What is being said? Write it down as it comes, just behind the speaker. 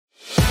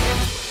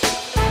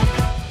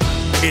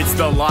It's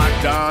the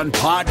Locked On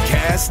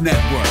Podcast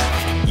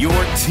Network, your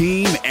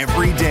team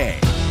every day.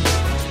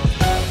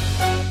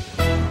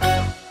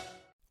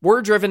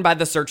 We're driven by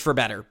the search for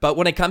better, but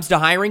when it comes to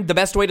hiring, the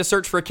best way to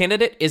search for a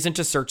candidate isn't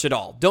to search at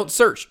all. Don't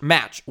search,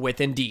 match with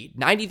Indeed.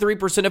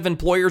 93% of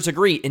employers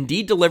agree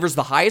Indeed delivers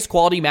the highest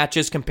quality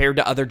matches compared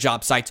to other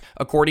job sites,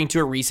 according to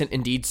a recent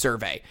Indeed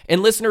survey.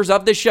 And listeners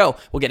of this show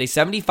will get a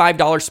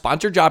 $75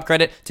 sponsored job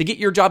credit to get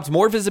your jobs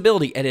more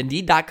visibility at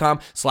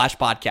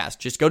Indeed.com/podcast.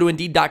 Just go to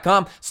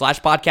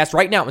Indeed.com/podcast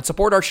right now and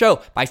support our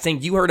show by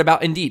saying you heard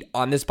about Indeed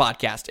on this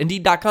podcast.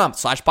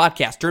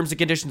 Indeed.com/podcast. Terms and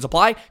conditions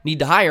apply. Need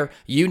to hire?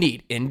 You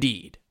need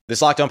Indeed.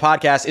 This Locked On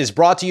Podcast is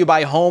brought to you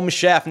by Home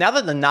Chef. Now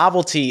that the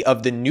novelty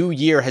of the new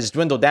year has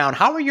dwindled down,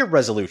 how are your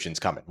resolutions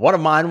coming? One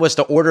of mine was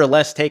to order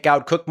less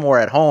takeout, cook more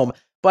at home,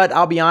 but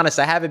I'll be honest,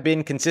 I haven't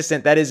been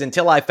consistent. That is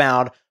until I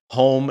found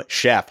Home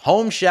Chef.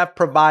 Home Chef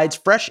provides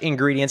fresh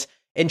ingredients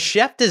and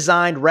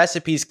chef-designed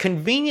recipes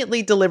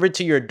conveniently delivered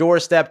to your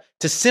doorstep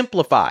to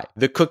simplify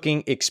the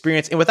cooking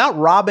experience and without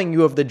robbing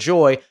you of the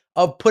joy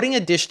of putting a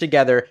dish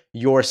together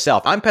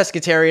yourself. I'm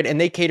pescatarian and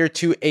they cater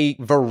to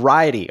a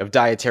variety of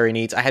dietary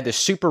needs. I had this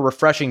super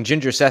refreshing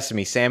ginger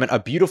sesame salmon, a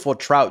beautiful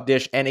trout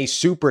dish, and a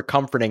super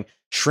comforting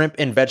shrimp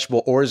and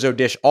vegetable orzo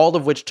dish, all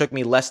of which took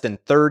me less than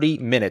 30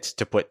 minutes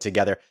to put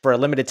together. For a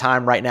limited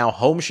time right now,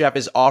 Home Chef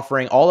is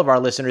offering all of our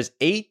listeners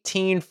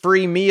 18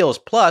 free meals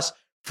plus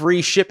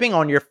free shipping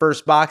on your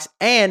first box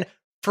and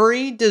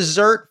free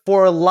dessert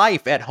for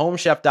life at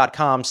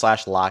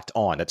homechef.com/locked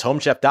on. That's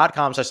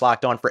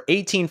homechef.com/locked on for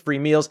 18 free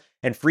meals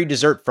and free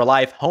dessert for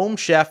life.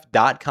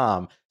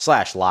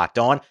 Homechef.com/locked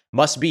on.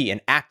 Must be an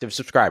active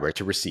subscriber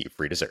to receive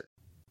free dessert.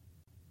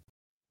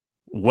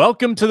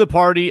 Welcome to the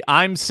party.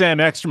 I'm Sam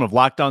Ekstrom of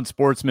Locked On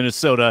Sports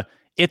Minnesota.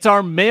 It's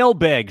our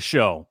mailbag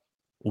show.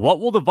 What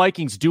will the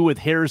Vikings do with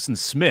Harrison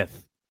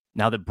Smith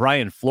now that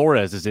Brian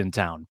Flores is in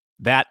town?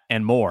 That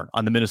and more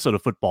on the Minnesota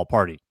Football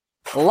Party.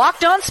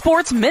 Locked On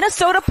Sports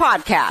Minnesota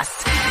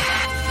Podcast.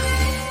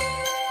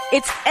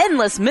 It's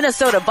endless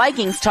Minnesota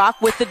Vikings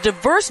talk with the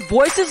diverse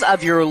voices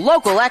of your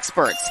local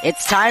experts.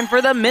 It's time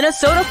for the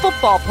Minnesota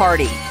Football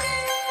Party.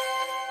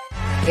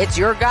 It's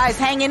your guys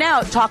hanging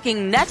out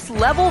talking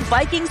next-level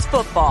Vikings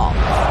football.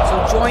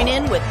 So join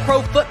in with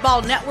Pro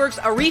Football Network's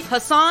Arif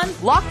Hassan,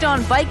 Locked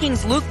On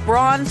Vikings Luke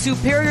Braun,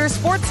 Superior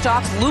Sports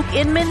Talk's Luke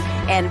Inman,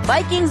 and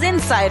Vikings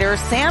insider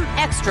Sam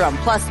Ekstrom,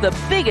 plus the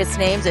biggest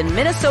names in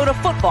Minnesota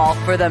football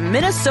for the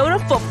Minnesota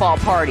Football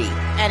Party.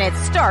 And it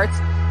starts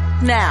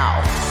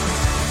now.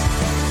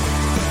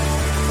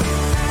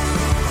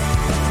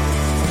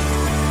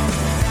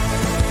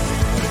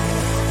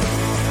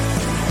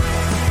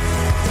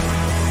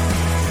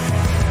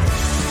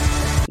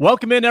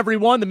 Welcome in,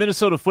 everyone. The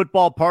Minnesota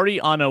Football Party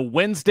on a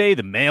Wednesday,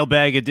 the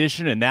mailbag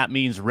edition, and that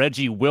means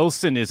Reggie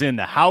Wilson is in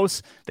the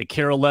house, the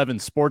KARE 11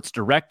 sports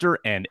director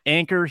and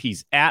anchor.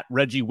 He's at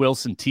Reggie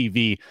Wilson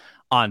TV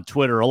on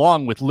Twitter,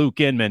 along with Luke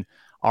Inman,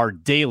 our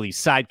daily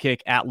sidekick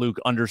at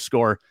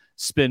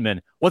Luke_Spinman.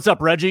 What's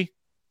up, Reggie?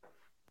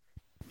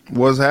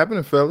 What's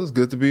happening, fellas?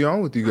 Good to be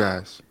on with you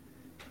guys.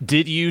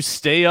 Did you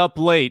stay up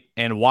late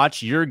and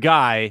watch your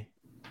guy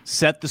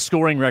set the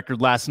scoring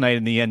record last night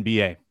in the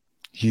NBA?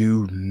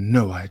 You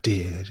know I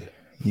did.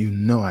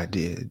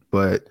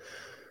 But,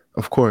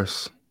 of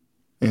course,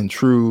 in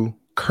true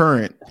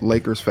current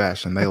Lakers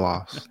fashion, they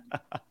lost.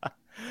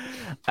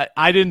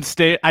 I didn't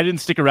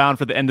stick around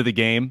for the end of the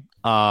game,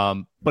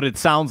 but it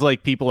sounds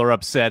like people are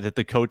upset at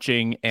the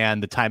coaching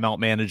and the timeout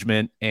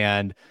management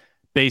and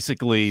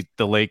basically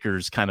the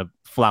Lakers kind of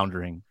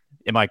floundering.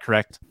 Am I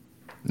correct?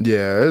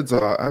 Yeah, it's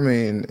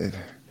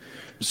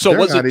so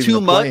was it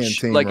too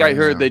much? Like right I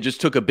heard now. They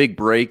just took a big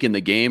break in the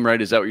game, right?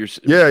 Is that what you're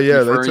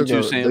referring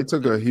to, Sam? They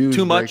took a huge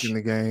too break much in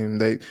the game.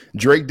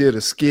 Drake did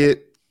a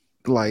skit,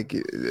 like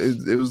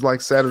it was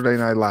like Saturday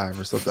Night Live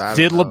or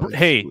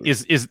something.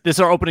 Is this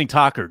our opening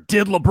talker?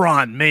 Did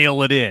LeBron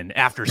mail it in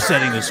after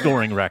setting the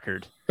scoring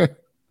record?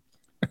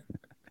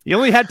 He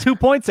only had 2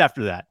 points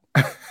after that.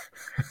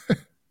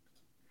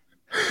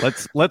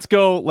 Let's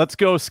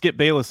go Skip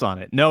Bayless on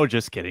it. No,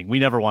 just kidding. We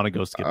never want to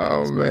go Skip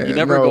Bayless. Oh man, you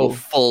never go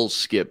full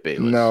Skip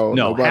Bayless.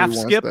 No, half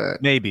skip, that.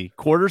 maybe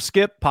quarter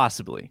skip,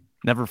 possibly.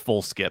 Never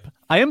full skip.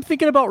 I am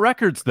thinking about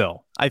records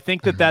though. I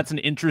think that's an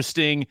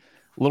interesting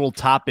little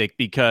topic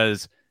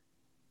because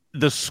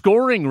the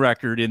scoring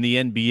record in the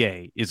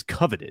NBA is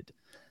coveted.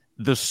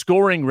 The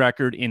scoring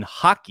record in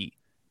hockey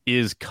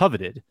is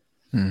coveted.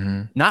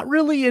 Mm-hmm. Not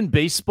really in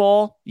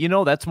baseball.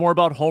 That's more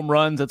about home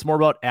runs. That's more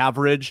about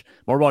average,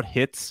 more about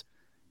hits.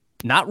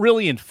 Not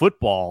really in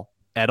football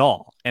at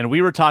all. And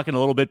we were talking a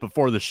little bit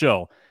before the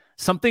show.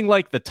 Something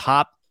like the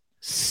top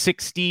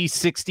 60,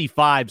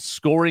 65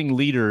 scoring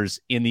leaders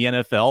in the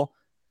NFL,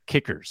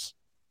 kickers.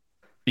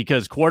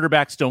 Because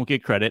quarterbacks don't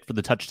get credit for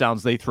the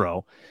touchdowns they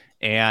throw.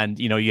 And,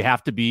 you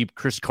have to be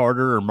Chris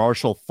Carter or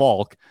Marshall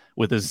Faulk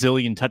with a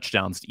zillion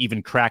touchdowns to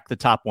even crack the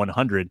top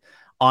 100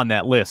 on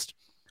that list.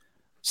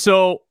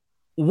 So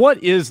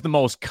what is the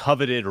most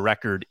coveted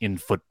record in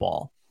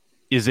football?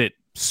 Is it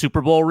Super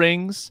Bowl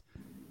rings?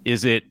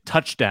 Is it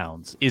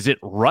touchdowns? Is it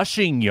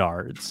rushing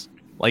yards?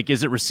 Like,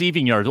 is it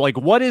receiving yards? Like,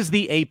 what is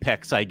the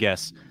apex, I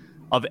guess,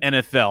 of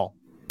NFL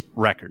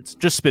records?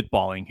 Just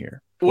spitballing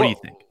here. What do you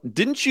think?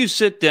 Didn't you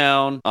sit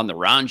down on the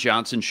Ron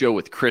Johnson show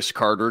with Chris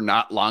Carter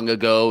not long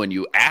ago and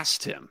you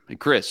asked him, hey,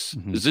 Chris,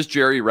 is this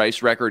Jerry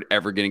Rice record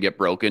ever going to get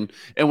broken?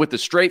 And with a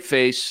straight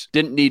face,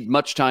 didn't need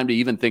much time to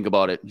even think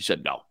about it. He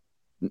said, no.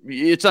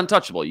 It's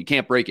untouchable. You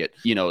can't break it.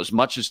 You know, as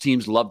much as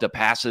teams love to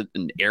pass it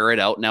and air it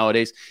out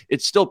nowadays,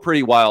 it's still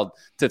pretty wild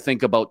to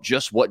think about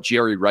just what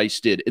Jerry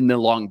Rice did in the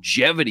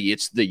longevity.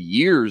 It's the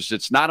years.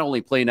 It's not only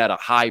playing at a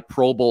high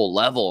Pro Bowl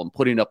level and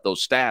putting up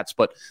those stats,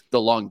 but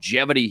the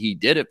longevity he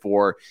did it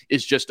for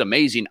is just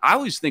amazing. I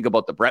always think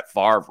about the Brett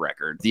Favre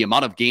record, the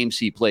amount of games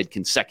he played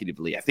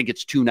consecutively. I think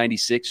it's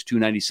 296,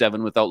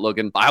 297 without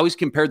looking. I always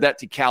compared that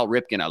to Cal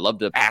Ripken. I love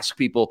to ask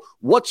people,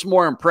 what's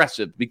more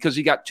impressive? Because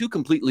he got two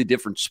completely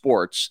different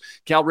sports.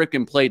 Cal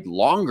Ripken played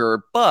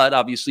longer, but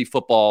obviously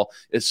football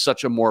is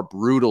such a more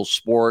brutal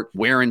sport,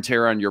 wear and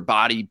tear on your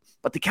body.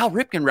 But the Cal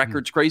Ripken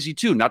record's crazy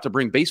too, not to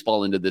bring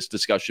baseball into this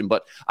discussion,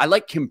 but I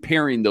like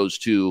comparing those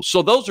two.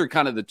 So those are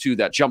kind of the two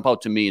that jump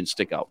out to me and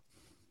stick out.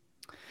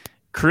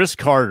 Chris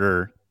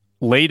Carter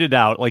laid it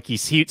out like he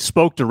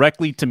spoke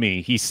directly to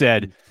me. He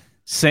said,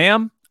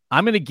 Sam,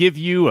 I'm going to give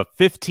you a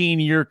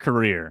 15-year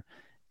career.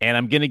 And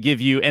I'm going to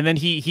give you, and then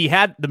he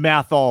had the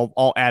math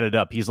all added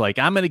up. He's like,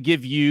 I'm going to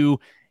give you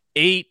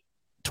 8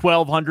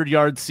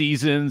 1,200-yard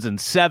seasons and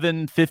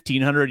 7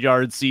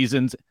 1,500-yard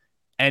seasons,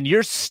 and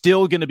you're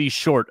still going to be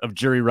short of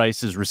Jerry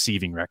Rice's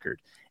receiving record.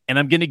 And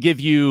I'm going to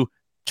give you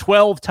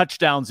 12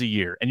 touchdowns a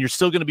year, and you're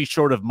still going to be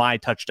short of my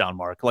touchdown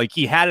mark. Like,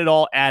 he had it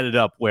all added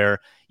up where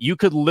you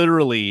could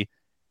literally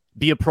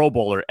be a Pro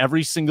Bowler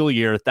every single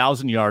year,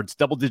 1,000 yards,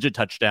 double-digit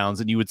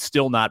touchdowns, and you would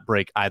still not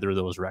break either of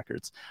those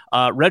records.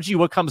 Reggie,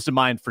 what comes to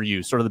mind for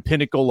you? Sort of the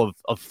pinnacle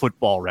of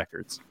football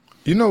records.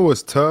 You know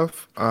what's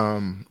tough?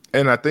 And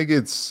I think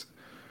it's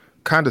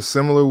kind of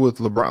similar with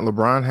LeBron.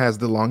 LeBron has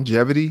the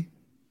longevity,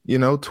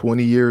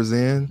 20 years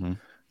in. Mm-hmm.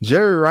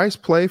 Jerry Rice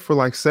played for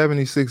like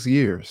 76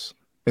 years.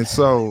 And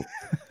so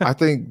I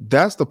think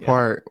that's the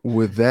part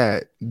with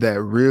that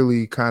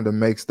really kind of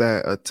makes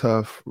that a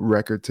tough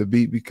record to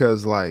beat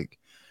because, like,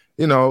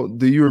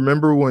 do you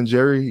remember when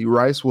Jerry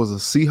Rice was a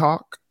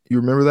Seahawk?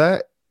 You remember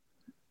that?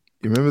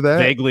 You remember that?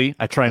 Vaguely.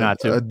 I try not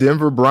to. A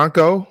Denver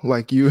Bronco,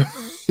 like you.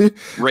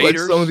 Raiders. Like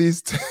some of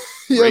these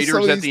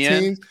Raiders at the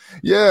teams. end.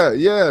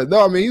 Yeah.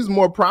 No, I mean, he's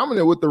more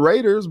prominent with the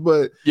Raiders,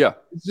 but yeah,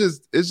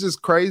 it's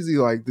just crazy.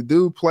 Like, the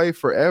dude played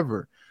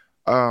forever.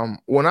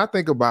 When I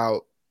think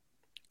about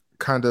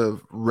kind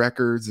of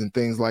records and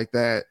things like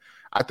that,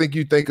 I think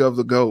you think of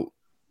the GOAT,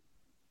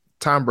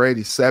 Tom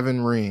Brady,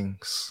 7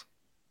 rings.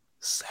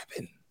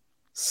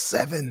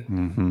 7.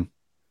 Mm-hmm.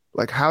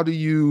 Like, how do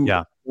you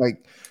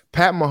like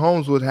Pat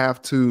Mahomes would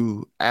have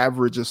to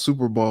average a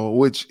Super Bowl,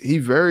 which he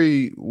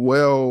very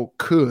well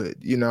could,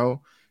 He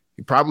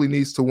probably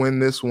needs to win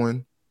this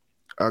one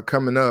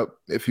coming up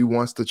if he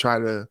wants to try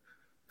to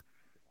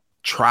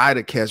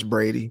catch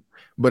Brady.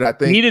 But I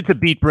think he needed to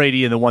beat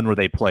Brady in the one where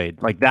they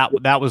played. Like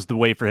that was the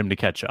way for him to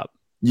catch up.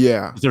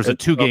 Yeah. There's a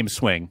 2-game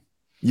swing.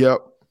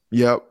 Yep.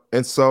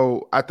 And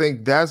so I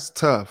think that's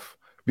tough.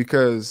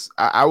 Because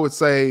I would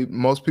say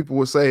most people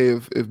would say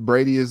if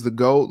Brady is the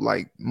GOAT,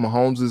 like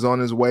Mahomes is on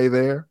his way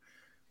there.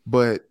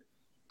 But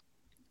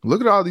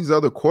look at all these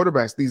other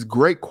quarterbacks, these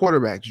great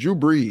quarterbacks. Drew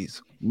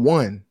Brees,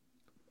 1.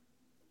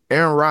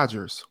 Aaron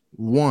Rodgers,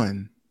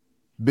 1.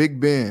 Big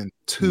Ben,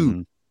 2.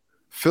 Mm-hmm.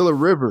 Phillip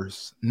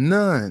Rivers,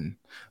 none.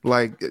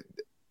 Like,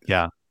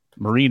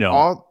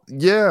 Marino.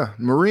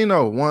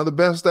 Marino, one of the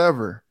best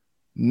ever.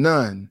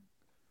 None.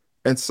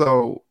 And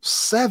so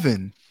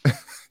 7.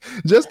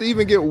 Just to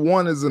even get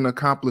 1 is an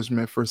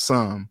accomplishment for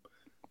some.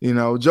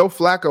 Joe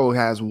Flacco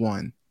has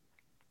 1,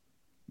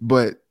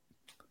 but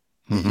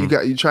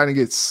you're trying to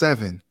get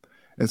 7.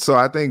 And so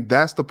I think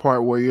that's the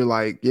part where you're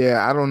like,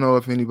 I don't know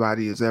if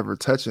anybody is ever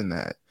touching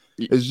that.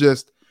 It's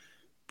just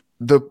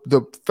the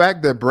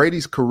fact that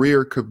Brady's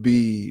career could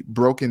be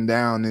broken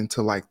down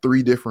into like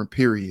 3 different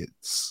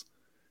periods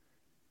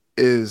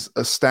is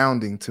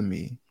astounding to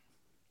me.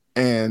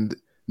 And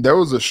there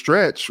was a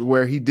stretch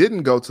where he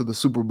didn't go to the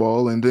Super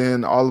Bowl, and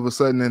then all of a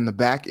sudden in the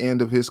back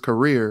end of his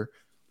career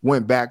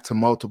went back to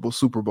multiple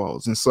Super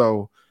Bowls. And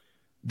so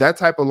that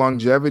type of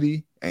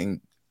longevity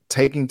and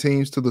taking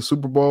teams to the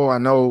Super Bowl, I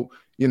know,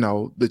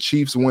 the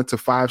Chiefs went to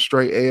 5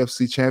 straight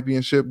AFC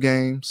championship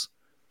games,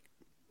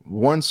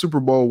 1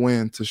 Super Bowl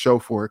win to show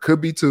for it.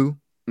 Could be 2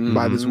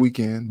 by this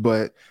weekend,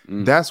 but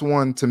that's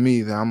one to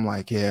me that I'm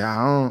like,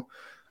 I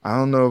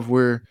don't know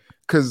if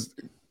because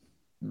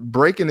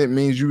breaking it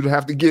means you'd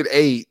have to get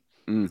 8.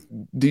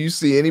 Do you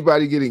see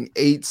anybody getting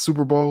 8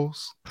 Super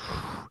Bowls?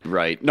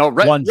 Right. No,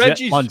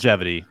 longevity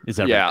is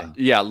everything.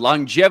 Yeah.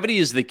 Longevity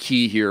is the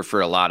key here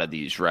for a lot of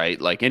these, right?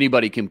 Like,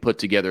 anybody can put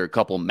together a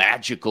couple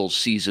magical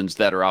seasons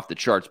that are off the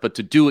charts, but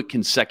to do it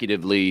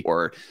consecutively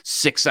or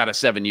 6 out of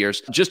 7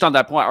 years, just on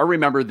that point, I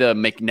remember the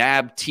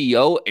McNabb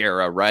TO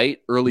era,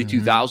 right? Early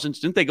 2000s.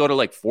 Didn't they go to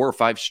like 4 or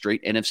 5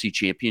 straight NFC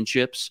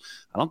championships?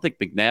 I don't think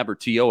McNabb or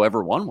T.O.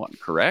 ever won one,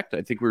 correct?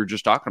 I think we were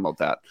just talking about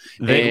that.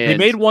 They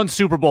made one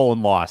Super Bowl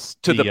and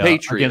lost to the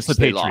Patriots. Against the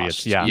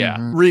Patriots, yeah.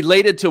 Mm-hmm.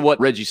 Related to what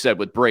Reggie said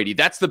with Brady,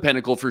 that's the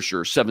pinnacle for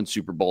sure, 7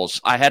 Super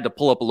Bowls. I had to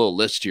pull up a little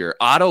list here.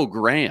 Otto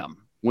Graham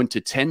went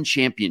to 10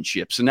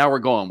 championships, and now we're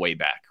going way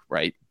back,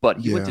 right? But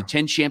he went to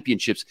 10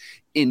 championships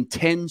in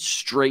 10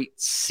 straight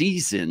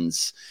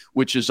seasons,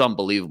 which is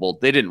unbelievable.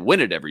 They didn't win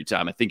it every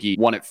time. I think he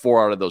won it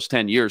 4 out of those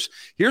 10 years.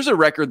 Here's a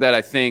record that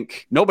I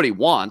think nobody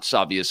wants,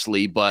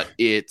 obviously, but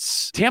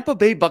it's Tampa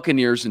Bay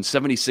Buccaneers in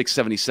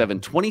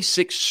 76-77,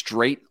 26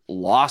 straight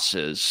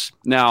losses.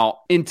 Now,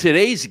 in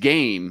today's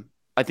game,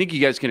 I think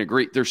you guys can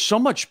agree, there's so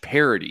much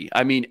parity.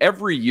 I mean,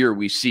 every year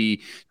we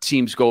see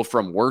teams go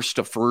from worst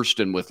to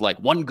first, and with like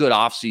one good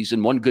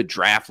offseason, one good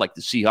draft like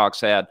the Seahawks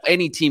had,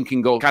 any team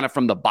can go kind of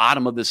from the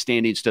bottom of the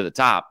standings to the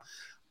top.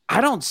 I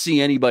don't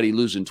see anybody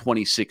losing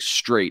 26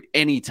 straight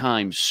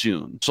anytime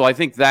soon. So I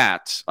think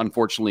that,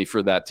 unfortunately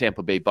for that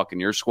Tampa Bay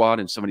Buccaneers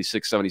squad in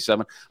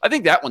 76-77, I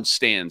think that one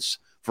stands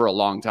for a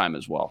long time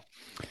as well.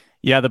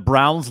 Yeah, the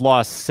Browns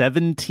lost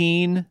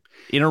 17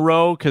 in a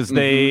row because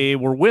they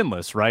were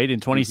winless, right? In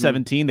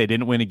 2017, they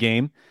didn't win a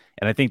game.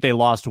 And I think they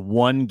lost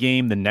one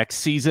game the next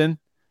season.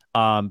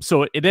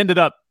 So it ended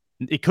up,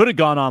 it could have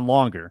gone on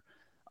longer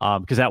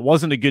because that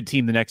wasn't a good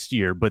team the next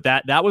year. But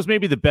that was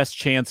maybe the best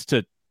chance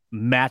to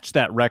match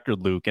that record,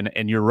 Luke.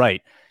 And you're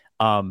right.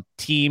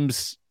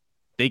 Teams,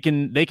 they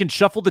can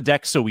shuffle the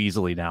deck so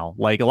easily now.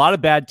 Like a lot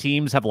of bad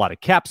teams have a lot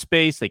of cap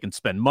space. They can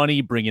spend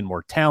money, bring in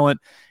more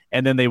talent,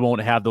 and then they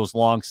won't have those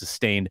long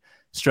sustained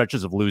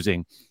stretches of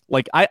losing.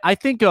 Like I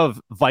think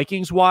of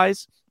Vikings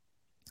wise,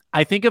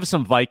 I think of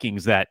some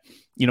Vikings that,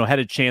 had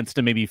a chance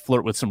to maybe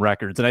flirt with some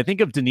records. And I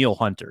think of Danielle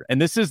Hunter. And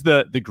this is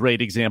the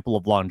great example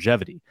of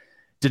longevity.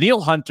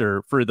 Danielle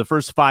Hunter, for the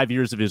first 5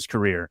 years of his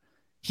career,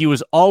 he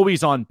was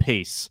always on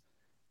pace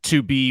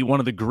to be one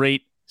of the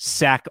great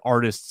sack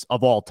artists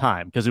of all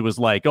time. Because it was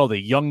like, the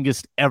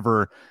youngest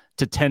ever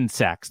to 10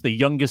 sacks, the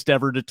youngest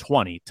ever to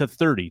 20, to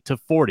 30, to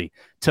 40,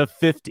 to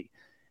 50.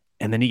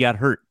 And then he got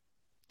hurt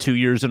 2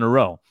 years in a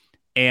row.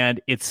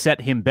 And it set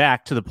him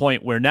back to the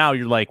point where now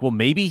you're like, well,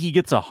 maybe he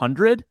gets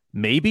 100,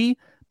 maybe,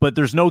 but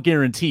there's no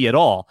guarantee at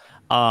all.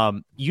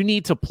 You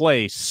need to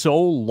play so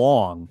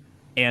long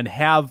and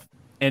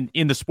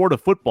in the sport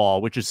of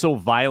football, which is so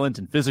violent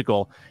and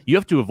physical, you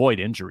have to avoid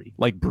injury.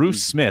 Like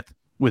Bruce Smith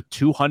with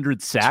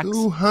 200 sacks.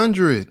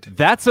 200.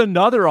 That's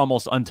another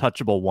almost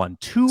untouchable one.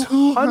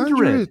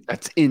 200.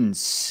 That's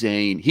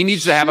insane. He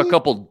needs to have a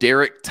couple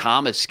Derek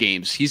Thomas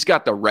games. He's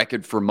got the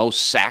record for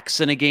most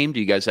sacks in a game. Do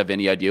you guys have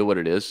any idea what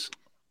it is?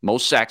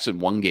 Most sacks in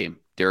one game.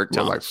 Derek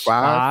Thomas.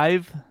 Like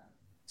 5?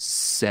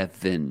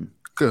 7.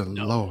 Good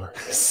Lord.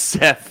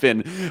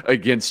 7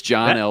 against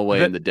John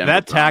Elway and the Denver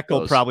That tackle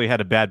Broncos. Probably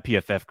had a bad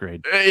PFF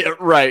grade.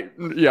 Right.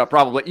 Yeah,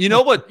 probably. You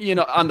know what?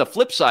 On the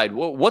flip side,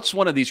 what's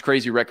one of these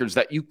crazy records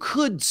that you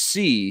could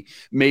see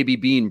maybe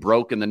being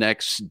broke in the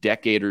next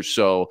decade or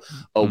so?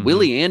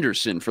 Willie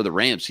Anderson for the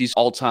Rams. He's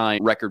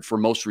all-time record for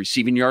most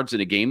receiving yards in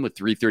a game with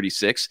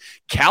 336.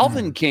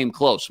 Calvin came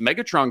close.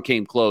 Megatron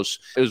came close.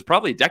 It was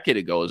probably a decade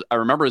ago. I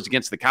remember it was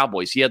against the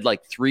Cowboys. He had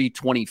like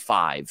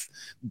 325.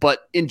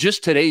 But in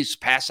just today's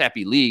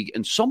pass-happy league,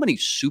 and so many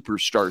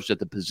superstars at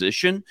the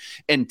position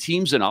and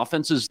teams and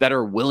offenses that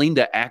are willing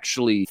to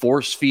actually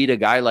force feed a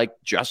guy like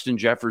Justin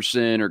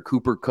Jefferson or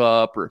Cooper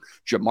Kupp or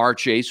Jamar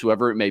Chase,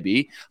 whoever it may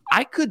be,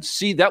 I could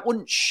see that.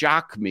 Wouldn't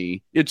shock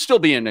me. It'd still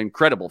be an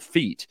incredible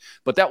feat,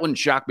 but that wouldn't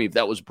shock me if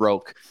that was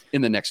broke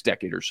in the next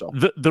decade or so.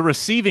 The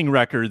receiving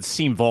records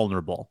seem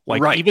vulnerable.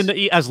 Like right. Even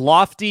as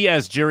lofty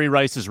as Jerry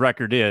Rice's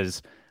record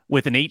is,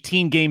 with an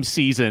 18-game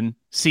season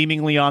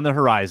seemingly on the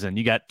horizon,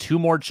 you got 2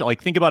 more.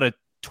 Think about a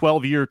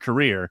 12-year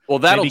career. Well,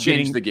 that'll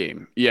change the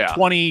game. Yeah.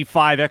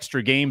 25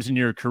 extra games in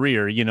your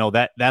career,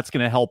 that's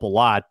going to help a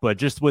lot. But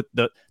just with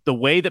the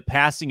way that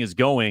passing is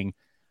going,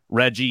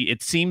 Reggie,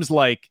 it seems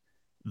like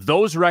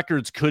those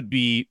records could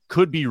be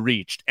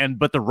reached.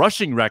 But the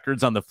rushing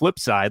records on the flip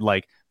side,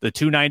 like the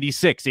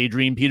 296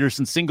 Adrian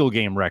Peterson single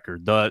game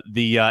record,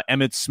 the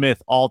Emmitt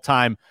Smith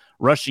all-time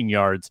rushing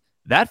yards,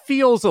 that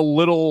feels a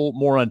little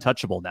more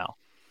untouchable now.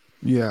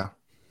 Yeah.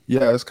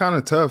 Yeah, it's kind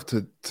of tough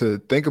to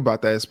think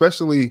about that,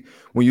 especially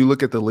when you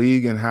look at the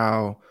league and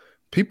how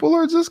people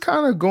are just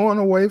kind of going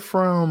away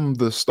from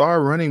the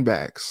star running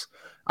backs.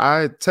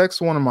 I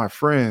text one of my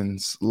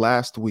friends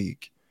last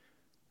week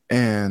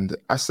and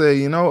I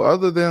say,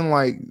 other than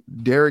like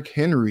Derrick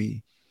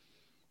Henry,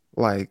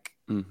 like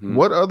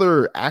what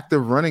other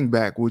active running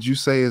back would you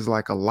say is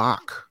like a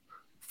lock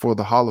for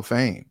the Hall of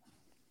Fame?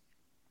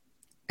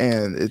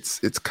 And it's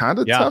kind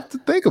of tough to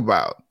think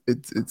about.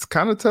 It's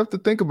kind of tough to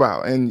think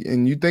about.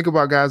 And you think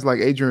about guys like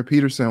Adrian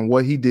Peterson,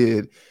 what he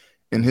did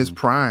in his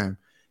prime.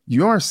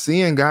 You aren't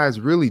seeing guys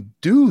really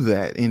do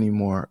that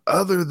anymore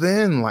other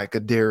than like a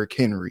Derrick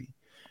Henry.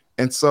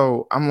 And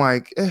so I'm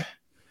like,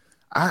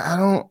 I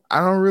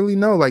don't really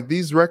know. Like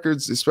these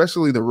records,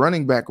 especially the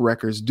running back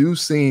records, do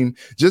seem,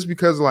 just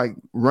because like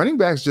running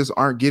backs just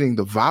aren't getting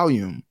the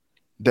volume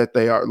that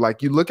they are.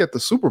 Like you look at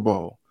the Super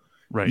Bowl.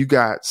 Right. You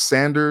got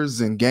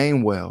Sanders and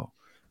Gainwell.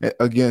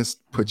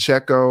 against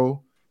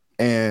Pacheco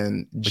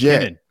and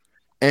Jet. McKinnon.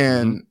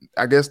 And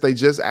I guess they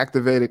just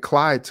activated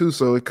Clyde too.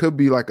 So it could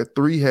be like a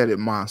 3-headed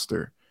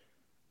monster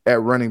at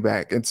running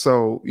back. And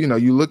so,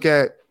 you look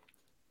at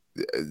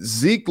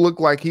Zeke looked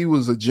like he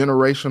was a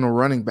generational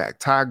running back,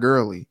 Ty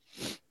Gurley.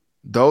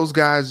 Those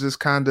guys just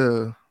kind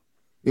of,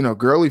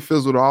 Gurley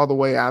fizzled all the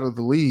way out of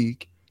the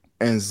league.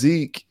 And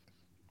Zeke,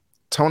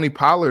 Tony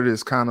Pollard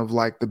is kind of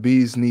like the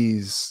bee's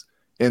knees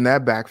in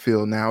that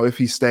backfield now if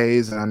he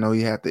stays. And I know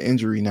he had the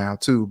injury now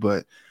too,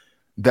 but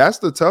that's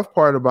the tough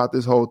part about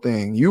this whole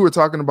thing. You were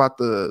talking about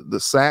the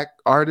sack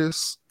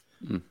artists.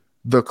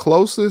 The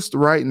closest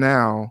right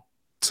now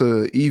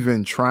to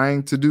even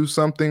trying to do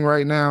something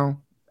right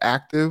now,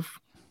 active,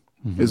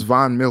 is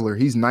Von Miller.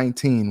 He's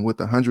 19 with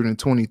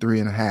 123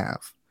 and a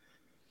half.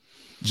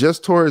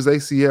 Just tore his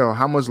ACL.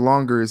 How much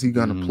longer is he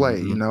going to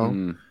play,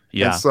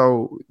 Yeah. And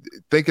so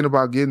thinking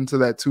about getting to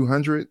that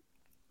 200,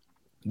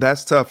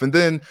 that's tough. And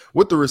then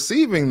with the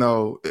receiving,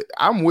 though,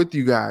 I'm with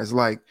you guys.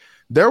 Like,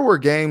 there were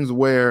games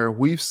where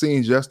we've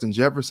seen Justin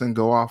Jefferson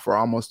go off for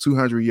almost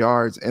 200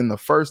 yards in the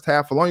first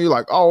half alone. You're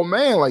like, oh,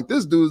 man, like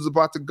this dude's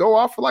about to go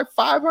off for like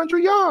 500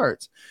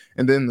 yards.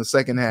 And then the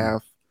second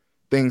half,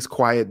 things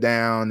quiet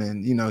down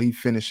and, he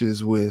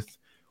finishes with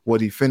what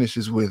he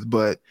finishes with.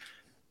 But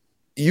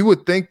you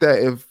would think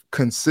that if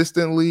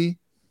consistently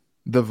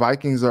the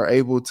Vikings are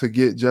able to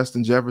get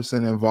Justin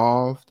Jefferson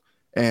involved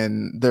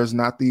and there's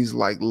not these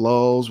like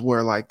lulls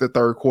where like the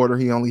third quarter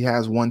he only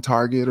has one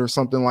target or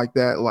something like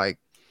that, like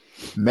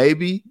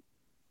maybe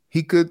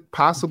he could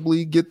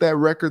possibly get that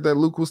record that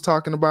Luke was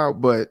talking about.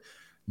 But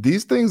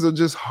these things are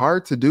just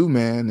hard to do,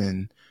 man.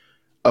 And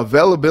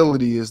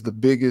availability is the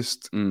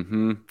biggest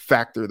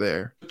factor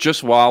there.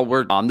 Just while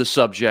we're on the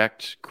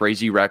subject,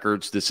 crazy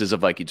records, this is a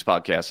Vikings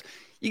podcast.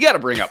 You got to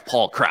bring up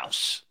Paul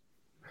Krause.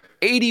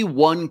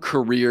 81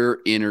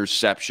 career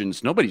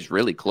interceptions. Nobody's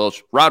really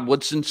close. Rod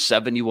Woodson,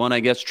 71, I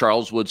guess.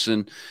 Charles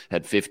Woodson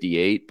had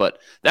 58, but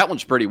that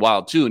one's pretty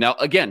wild too. Now,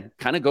 again,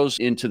 kind of goes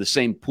into the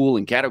same pool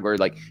and category.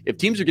 Like, if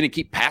teams are going to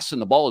keep passing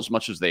the ball as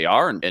much as they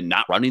are and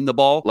not running the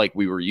ball like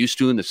we were used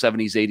to in the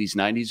 70s, 80s,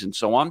 90s, and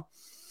so on,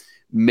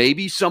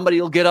 maybe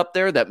somebody will get up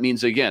there. That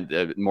means,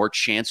 again, more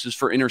chances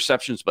for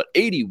interceptions, but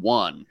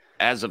 81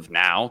 as of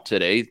now,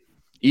 today,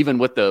 even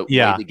with the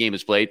way the game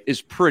is played, is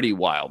pretty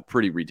wild,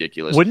 pretty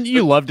ridiculous. Wouldn't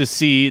you love to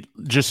see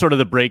just sort of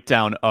the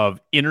breakdown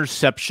of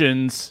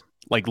interceptions,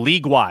 like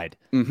league-wide,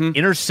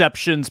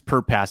 interceptions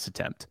per pass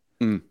attempt,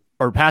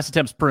 or pass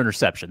attempts per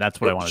interception? That's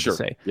what I wanted to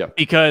say. Yeah.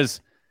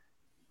 Because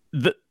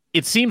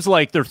it seems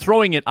like they're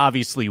throwing it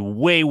obviously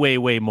way, way,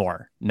 way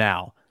more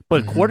now.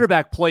 But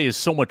quarterback play is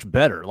so much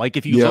better. Like,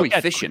 if you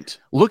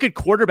look at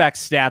quarterback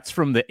stats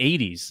from the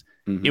 80s,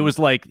 it was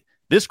like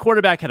this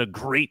quarterback had a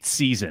great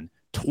season.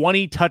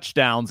 20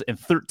 touchdowns and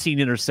 13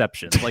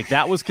 interceptions. Like,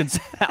 that was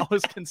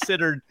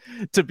considered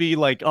to be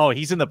like, oh,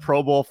 he's in the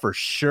Pro Bowl for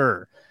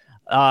sure.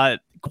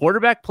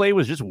 Quarterback play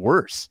was just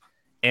worse.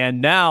 And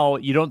now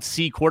you don't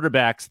see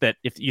quarterbacks that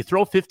if you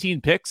throw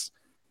 15 picks,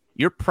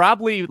 you're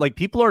probably like,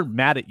 people are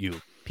mad at you.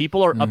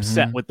 People are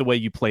upset with the way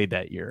you played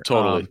that year.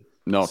 Totally.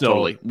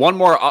 Totally. One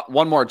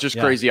more, just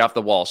crazy off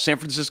the wall. San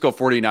Francisco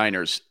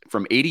 49ers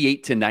from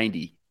 88 to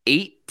 90,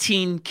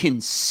 18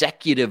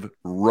 consecutive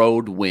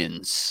road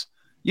wins.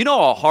 You know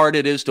how hard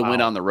it is to win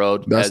on the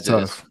road? That's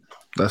tough.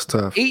 That's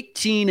tough.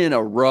 18 in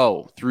a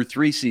row through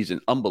 3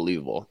 seasons.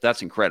 Unbelievable.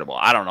 That's incredible.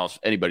 I don't know if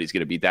anybody's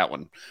going to beat that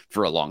one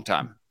for a long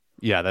time.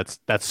 Yeah,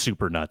 that's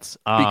super nuts.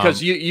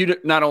 Because you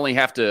not only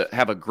have to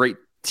have a great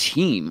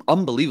team,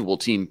 unbelievable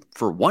team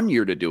for 1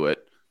 year to do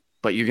it,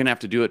 but you're going to have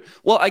to do it.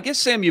 Well, I guess,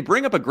 Sam, you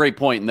bring up a great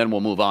point, and then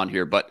we'll move on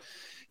here. But,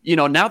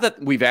 now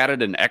that we've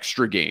added an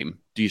extra game,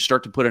 do you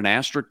start to put an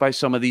asterisk by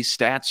some of these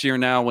stats here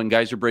now when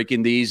guys are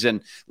breaking these?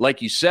 And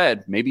like you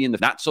said, maybe in the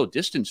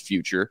not-so-distant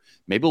future,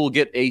 maybe we'll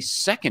get a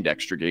second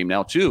extra game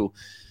now too.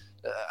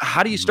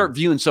 How do you start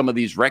viewing some of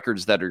these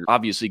records that are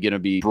obviously going to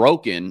be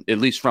broken, at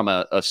least from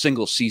a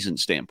single season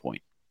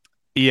standpoint?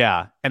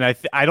 Yeah, and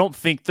I don't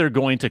think they're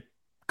going to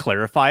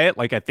clarify it.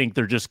 Like, I think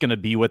they're just going to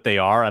be what they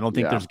are. I don't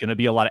think there's going to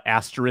be a lot of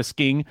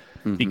asterisking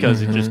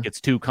because it just gets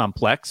too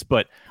complex.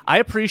 But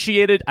I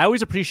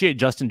always appreciate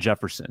Justin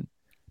Jefferson,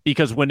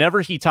 because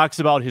whenever he talks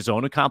about his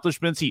own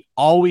accomplishments, he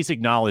always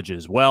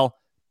acknowledges, well,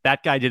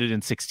 that guy did it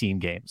in 16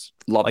 games.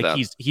 Love that.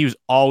 He was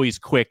always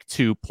quick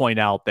to point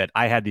out that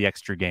I had the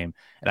extra game,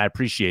 and I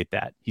appreciate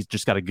that. He's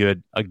just got a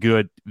good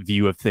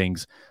view of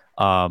things,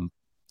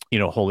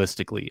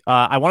 holistically.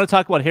 I want to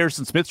talk about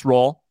Harrison Smith's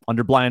role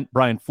under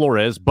Brian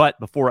Flores, but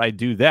before I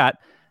do that,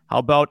 how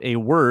about a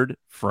word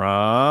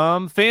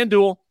from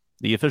FanDuel,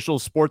 the official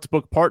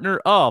sportsbook partner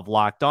of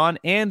Locked On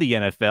and the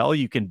NFL.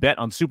 You can bet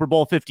on Super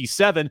Bowl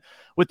 57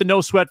 with the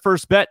no sweat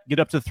first bet. Get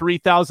up to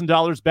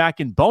 $3,000 back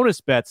in bonus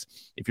bets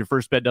if your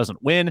first bet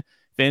doesn't win.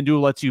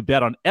 FanDuel lets you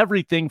bet on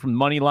everything from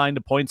money line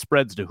to point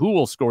spreads to who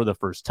will score the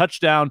first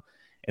touchdown.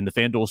 And the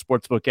FanDuel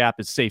Sportsbook app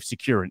is safe,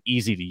 secure, and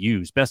easy to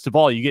use. Best of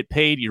all, you get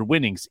paid your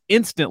winnings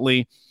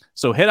instantly.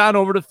 So head on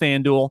over to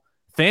FanDuel,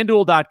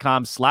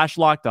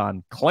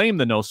 FanDuel.com/lockedon. Claim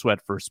the no sweat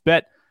first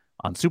bet.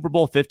 on Super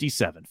Bowl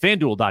 57.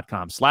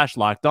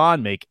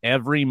 FanDuel.com/lockedon. Make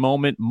every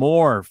moment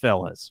more,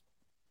 fellas.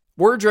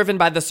 We're driven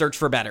by the search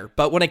for better,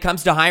 but when it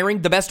comes to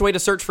hiring, the best way to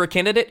search for a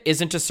candidate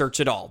isn't to search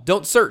at all.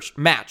 Don't search,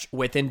 match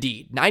with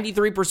Indeed.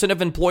 93%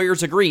 of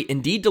employers agree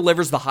Indeed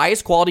delivers the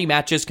highest quality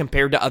matches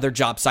compared to other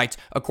job sites,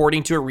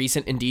 according to a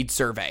recent Indeed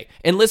survey.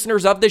 And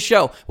listeners of this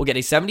show will get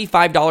a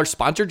 $75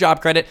 sponsored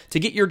job credit to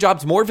get your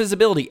jobs more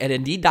visibility at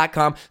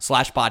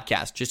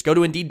Indeed.com/podcast. Just go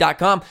to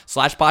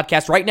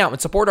Indeed.com/podcast right now and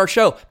support our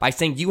show by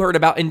saying you heard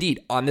about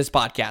Indeed on this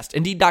podcast.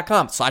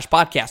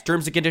 Indeed.com/podcast.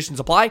 Terms and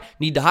conditions apply.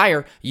 Need to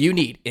hire? You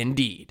need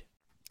Indeed.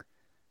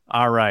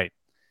 All right.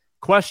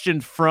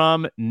 Question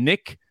from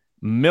Nick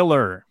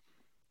Miller.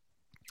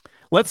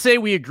 Let's say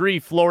we agree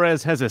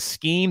Flores has a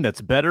scheme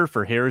that's better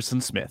for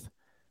Harrison Smith.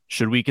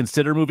 Should we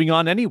consider moving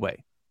on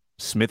anyway?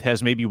 Smith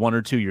has maybe 1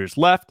 or 2 years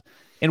left,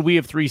 and we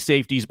have 3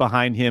 safeties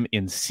behind him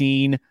in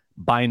Cine,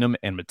 Bynum,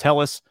 and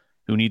Metellus,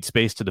 who need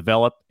space to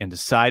develop and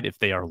decide if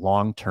they are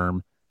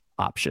long-term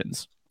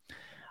options.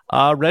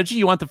 Reggie,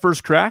 you want the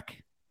first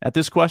crack at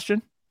this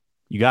question?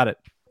 You got it.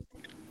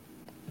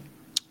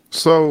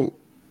 So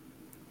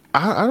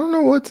I don't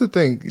know what to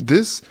think.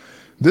 This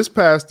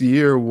past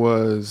year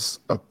was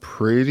a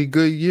pretty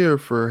good year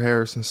for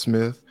Harrison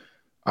Smith.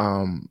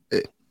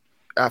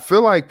 I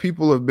feel like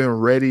people have been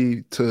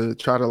ready to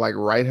try to like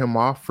write him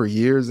off for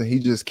years, and he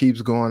just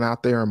keeps going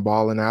out there and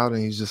balling out,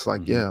 and he's just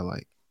like, yeah,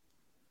 like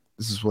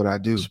this is what I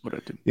do. This is what I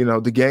do. You know,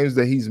 the games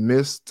that he's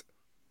missed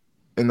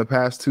in the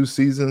past 2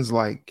 seasons,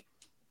 like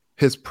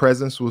his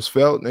presence was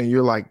felt, and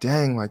you're like,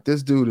 dang, like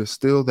this dude is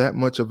still that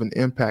much of an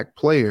impact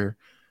player.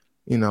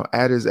 You know,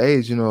 at his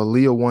age. You know,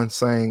 Aaliyah once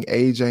saying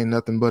age ain't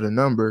nothing but a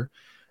number.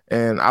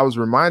 And I was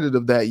reminded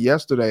of that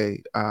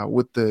yesterday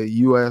with the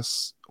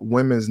U.S.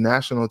 women's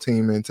national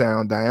team in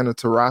town, Diana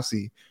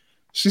Taurasi.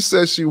 She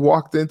says she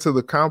walked into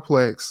the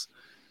complex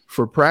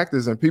for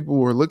practice and people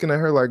were looking at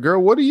her like,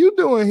 girl, what are you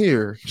doing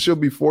here? She'll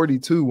be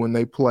 42 when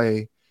they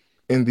play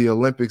in the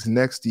Olympics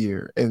next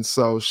year. And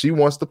so she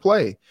wants to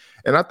play.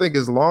 And I think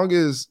as long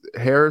as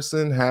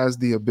Harrison has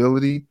the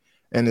ability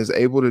and is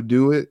able to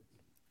do it,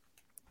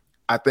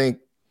 I think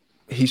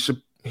he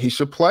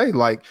should play.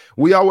 Like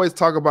we always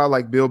talk about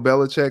like Bill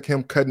Belichick,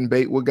 him cutting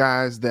bait with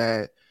guys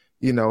that,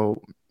 you know,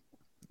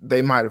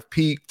 they might have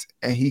peaked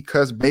and he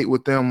cuts bait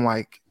with them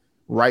like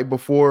right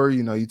before,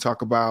 you know, you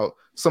talk about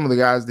some of the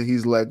guys that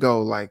he's let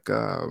go, like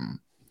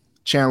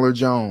Chandler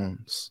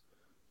Jones.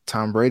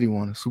 Tom Brady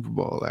won a Super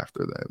Bowl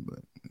after that, but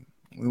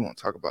we won't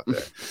talk about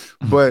that.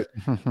 But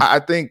I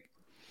think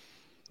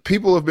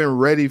people have been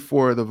ready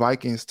for the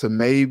Vikings to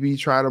maybe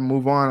try to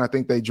move on. I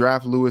think they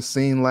draft Lewis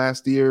Cine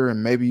last year,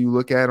 and maybe you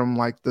look at him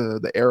like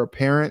the heir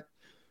apparent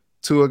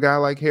to a guy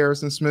like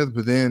Harrison Smith,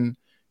 but then,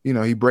 you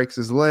know, he breaks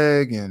his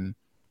leg and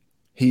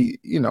he,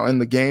 you know, in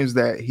the games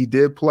that he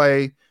did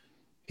play,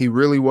 he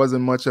really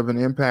wasn't much of an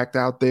impact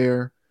out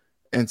there.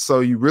 And so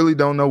you really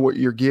don't know what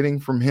you're getting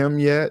from him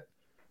yet.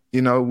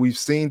 You know, we've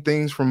seen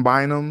things from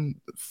Bynum,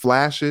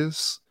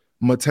 flashes,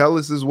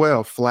 Metellus as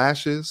well,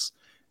 flashes.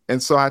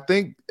 And so I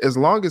think as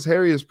long as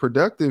Harry is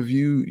productive,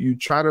 you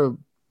try to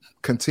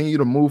continue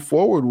to move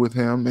forward with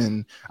him.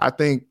 And I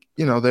think,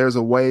 you know, there's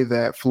a way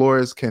that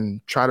Flores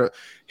can try to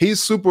 – he's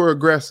super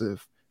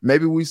aggressive.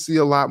 Maybe we see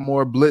a lot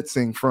more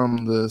blitzing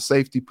from the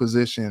safety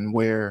position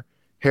where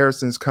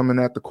Harrison's coming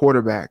at the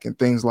quarterback and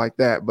things like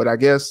that. But I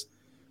guess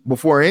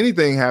before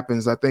anything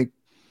happens, I think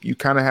you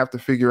kind of have to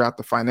figure out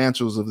the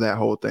financials of that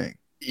whole thing.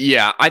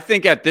 Yeah, I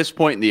think at this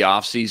point in the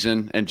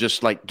offseason and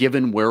just like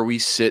given where we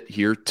sit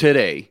here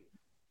today,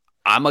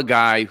 I'm a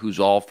guy who's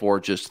all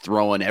for just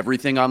throwing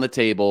everything on the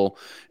table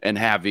and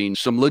having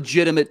some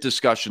legitimate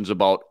discussions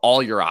about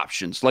all your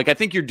options. Like, I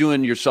think you're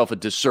doing yourself a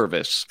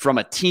disservice from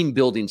a team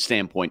building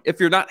standpoint if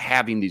you're not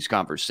having these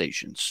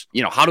conversations.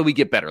 You know, how do we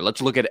get better?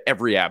 Let's look at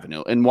every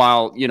avenue. And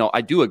while, you know,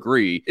 I do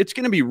agree, it's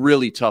going to be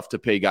really tough to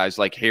pay guys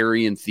like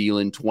Harry and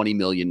Thielen $20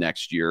 million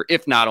next year,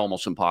 if not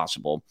almost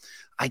impossible.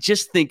 I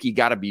just think you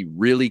got to be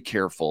really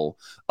careful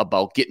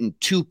about getting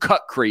too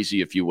cut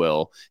crazy, if you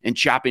will, and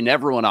chopping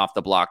everyone off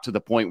the block to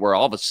the point where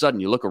all of a sudden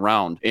you look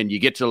around and you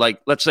get to, like,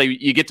 let's say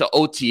you get to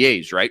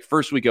OTAs, right?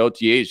 First week of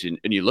OTAs,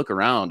 and you look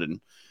around and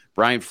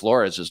Brian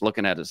Flores is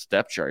looking at his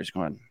depth chart. He's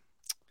going,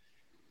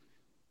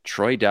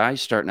 Troy Dye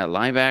starting at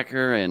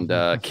linebacker and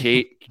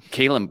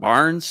Kalen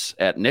Barnes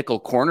at nickel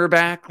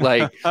cornerback.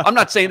 Like, I'm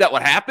not saying that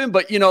would happen,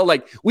 but, you know,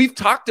 like we've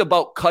talked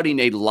about cutting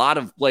a lot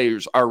of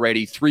players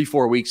already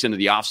 3-4 weeks into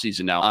the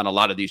offseason now on a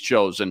lot of these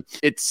shows. And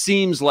it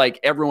seems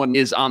like everyone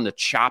is on the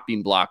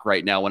chopping block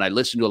right now. When I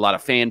listen to a lot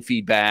of fan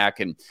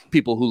feedback and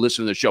people who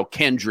listen to the show,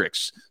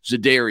 Kendricks,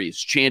 Za'Darius,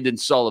 Chandon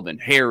Sullivan,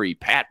 Harry,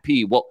 Pat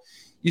P. Well,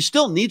 you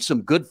still need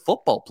some good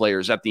football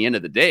players at the end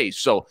of the day.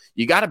 So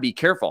you got to be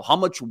careful. How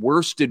much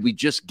worse did we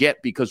just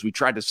get because we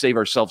tried to save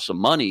ourselves some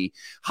money?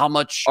 How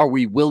much are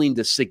we willing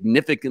to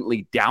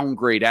significantly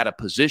downgrade at a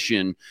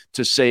position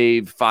to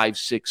save 5,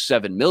 6,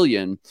 7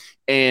 million?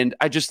 And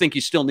I just think you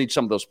still need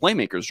some of those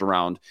playmakers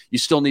around. You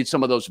still need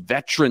some of those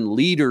veteran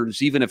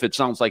leaders, even if it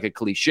sounds like a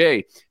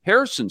cliche.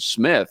 Harrison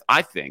Smith,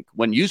 I think,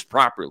 when used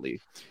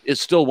properly,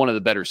 is still one of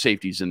the better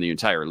safeties in the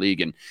entire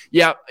league. And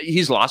yeah,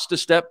 he's lost a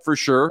step for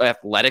sure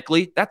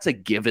athletically. That's a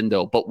given,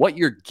 though. But what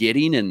you're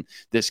getting in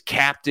this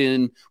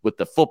captain with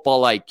the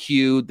football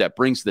IQ that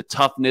brings the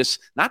toughness,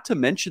 not to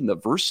mention the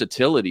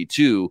versatility,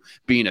 too,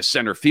 being a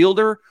center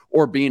fielder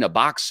or being a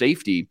box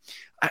safety,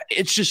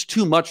 it's just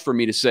too much for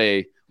me to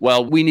say,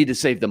 well, we need to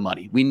save the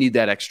money. We need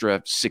that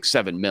extra 6,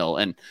 7 mil.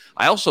 And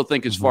I also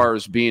think as far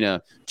as being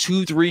a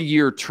 2-3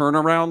 year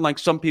turnaround, like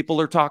some people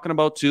are talking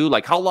about too,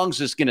 like how long is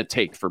this going to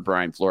take for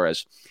Brian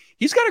Flores?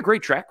 He's got a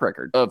great track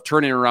record of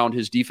turning around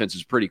his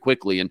defenses pretty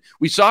quickly. And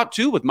we saw it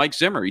too with Mike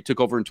Zimmer. He took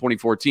over in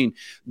 2014,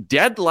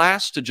 dead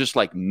last to just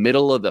like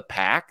middle of the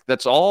pack.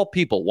 That's all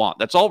people want.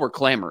 That's all we're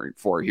clamoring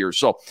for here.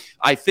 So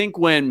I think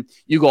when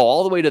you go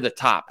all the way to the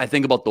top, I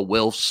think about the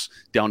Wilfs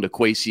down to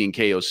Kwesi and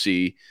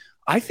KOC.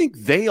 I think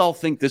they all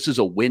think this is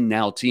a win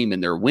now team,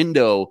 and their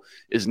window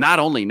is not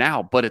only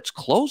now, but it's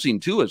closing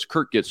too as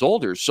Kurt gets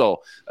older.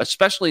 So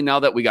especially now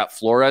that we got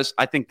Flores,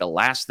 I think the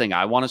last thing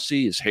I want to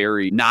see is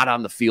Harry not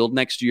on the field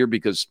next year,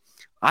 because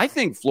I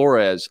think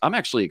Flores, I'm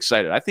actually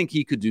excited. I think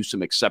he could do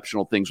some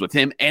exceptional things with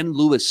him and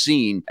Lewis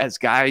Seen as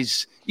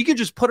guys you can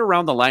just put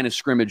around the line of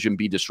scrimmage and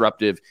be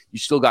disruptive. You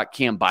still got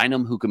Cam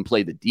Bynum who can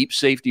play the deep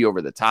safety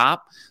over the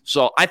top.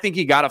 So I think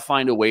you got to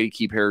find a way to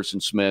keep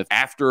Harrison Smith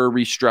after a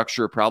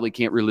restructure. Probably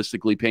can't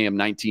realistically pay him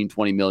 19,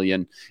 20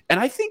 million. And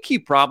I think he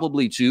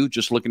probably too,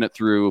 just looking at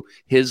through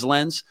his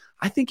lens,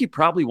 I think he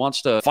probably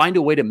wants to find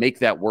a way to make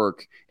that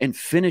work and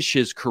finish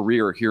his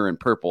career here in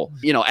purple.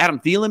 You know, Adam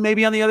Thielen,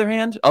 maybe on the other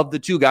hand, of the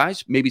two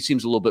guys, maybe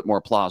seems a little bit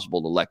more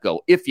plausible to let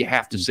go if you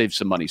have to save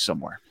some money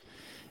somewhere.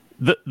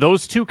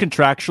 Those two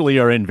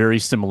contractually are in very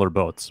similar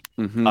boats.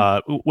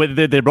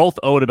 They're both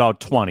owed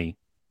about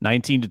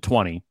 19 to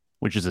 20,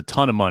 which is a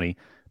ton of money.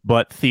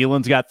 But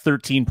Thielen's got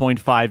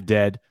 13.5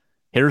 dead.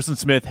 Harrison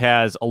Smith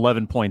has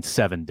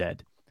 11.7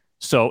 dead.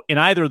 So in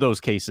either of those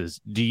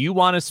cases, do you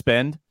want to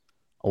spend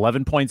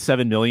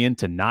 11.7 million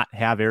to not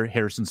have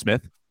Harrison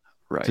Smith,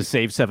 right, to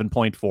save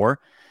 7.4?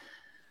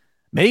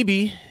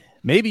 Maybe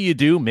you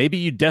do. Maybe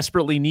you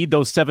desperately need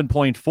those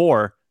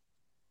 7.4.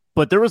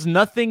 But there was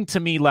nothing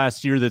to me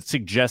last year that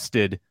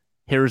suggested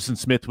Harrison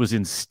Smith was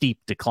in steep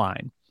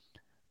decline.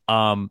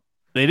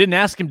 They didn't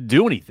ask him to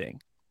do anything.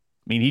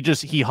 I mean,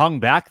 he hung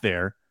back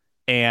there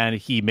and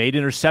he made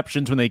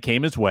interceptions when they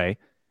came his way.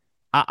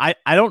 I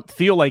don't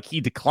feel like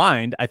he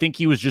declined. I think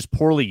he was just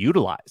poorly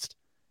utilized.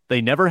 They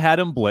never had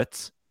him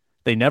blitz.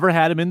 They never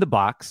had him in the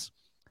box.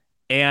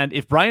 And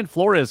if Brian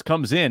Flores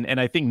comes in, and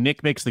I think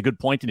Nick makes the good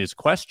point in his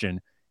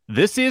question,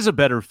 this is a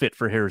better fit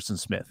for Harrison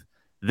Smith.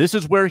 This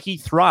is where he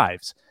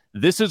thrives.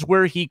 This is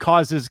where he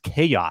causes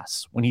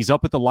chaos when he's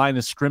up at the line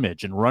of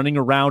scrimmage and running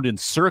around in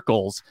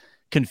circles,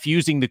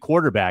 confusing the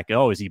quarterback.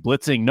 Oh, is he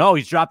blitzing? No,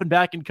 he's dropping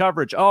back in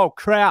coverage. Oh,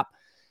 crap.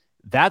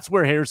 That's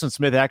where Harrison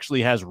Smith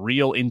actually has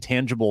real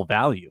intangible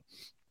value.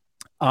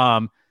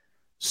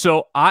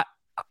 So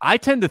I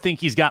tend to think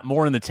he's got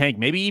more in the tank,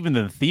 maybe even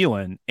than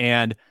Thielen.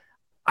 And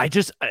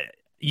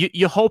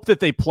you hope that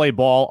they play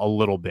ball a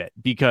little bit,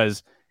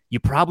 because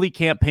you probably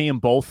can't pay him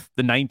both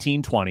the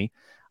 19-20.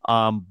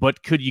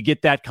 But could you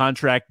get that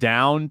contract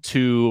down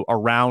to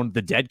around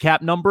the dead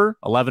cap number,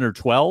 11 or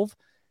 12?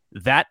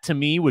 That to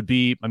me would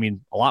be,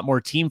 a lot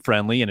more team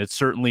friendly, and it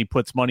certainly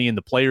puts money in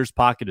the player's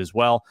pocket as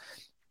well.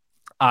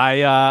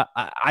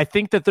 I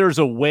think that there's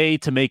a way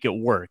to make it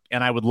work,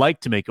 and I would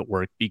like to make it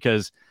work,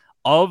 because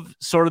of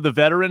sort of the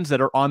veterans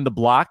that are on the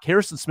block,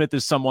 Harrison Smith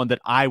is someone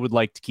that I would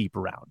like to keep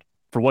around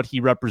for what he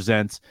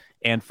represents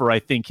and for, I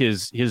think,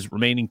 his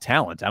remaining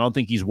talent. I don't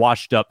think he's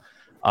washed up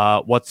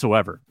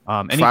whatsoever.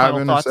 Any 5 final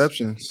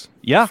interceptions. Thoughts?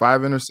 Yeah.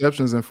 5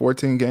 interceptions in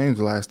 14 games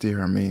last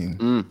year.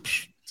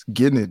 It's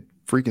getting it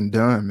freaking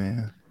done,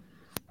 man.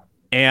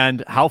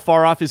 And how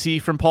far off is he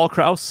from Paul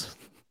Krause?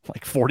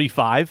 Like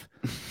 45.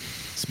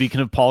 Speaking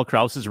of Paul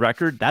Krause's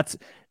record,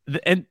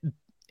 and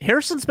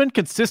Harrison's been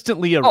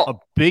consistently a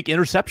big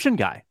interception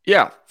guy.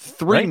 Yeah.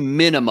 3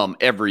 minimum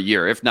every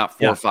year, if not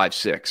 4, 5,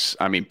 6.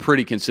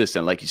 Pretty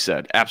consistent, like you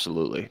said.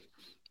 Absolutely.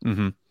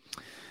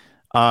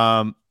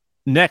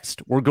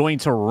 Next, we're going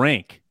to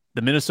rank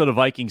the Minnesota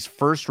Vikings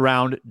first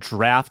round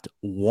draft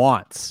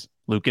wants.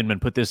 Luke Inman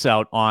put this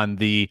out on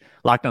the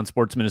Locked On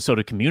Sports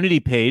Minnesota community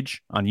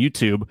page on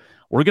YouTube.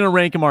 We're going to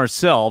rank them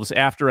ourselves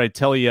after I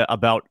tell you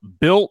about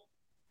Built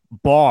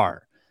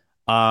Bar.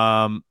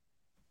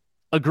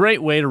 A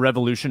great way to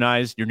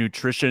revolutionize your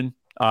nutrition,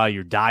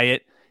 your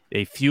diet.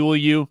 They fuel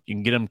you. You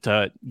can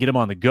get them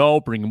on the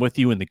go, bring them with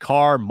you in the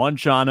car,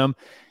 munch on them.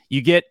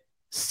 You get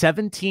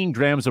 17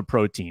 grams of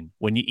protein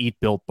when you eat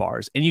Built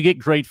Bars, and you get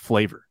great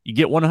flavor. You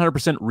get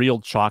 100% real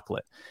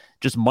chocolate.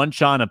 Just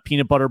munch on a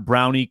peanut butter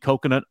brownie,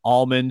 coconut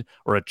almond,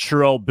 or a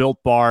churro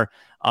Built Bar.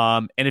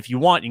 And if you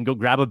want, you can go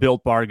grab a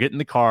Built Bar, get in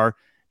the car,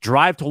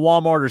 drive to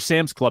Walmart or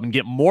Sam's Club and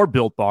get more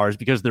Built Bars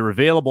because they're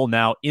available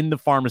now in the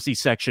pharmacy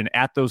section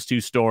at those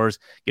two stores.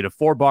 Get a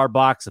 4-bar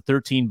box, a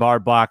 13-bar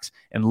box,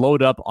 and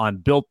load up on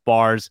Built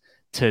Bars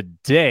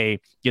today.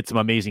 Get some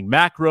amazing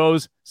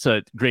macros, so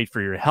great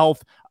for your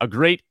health, a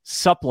great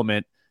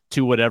supplement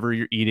to whatever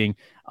you're eating.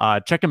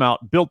 Check them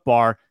out, Built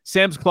Bar,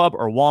 Sam's Club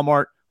or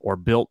Walmart or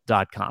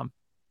Built.com.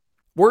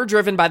 We're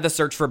driven by the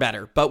search for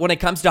better, but when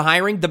it comes to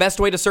hiring, the best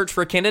way to search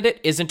for a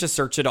candidate isn't to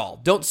search at all.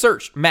 Don't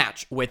search,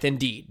 match with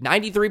Indeed.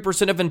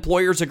 93% of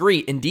employers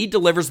agree Indeed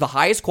delivers the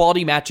highest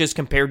quality matches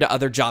compared to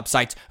other job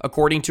sites,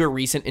 according to a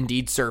recent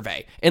Indeed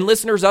survey. And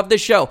listeners of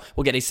this show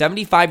will get a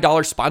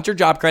 $75 sponsored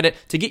job credit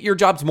to get your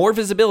jobs more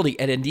visibility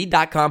at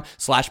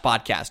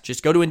Indeed.com/podcast.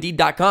 Just go to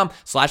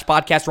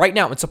Indeed.com/podcast right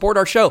now and support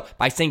our show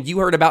by saying you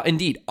heard about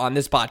Indeed on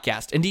this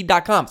podcast.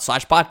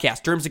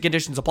 Indeed.com/podcast. Terms and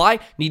conditions apply.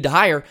 Need to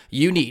hire?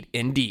 You need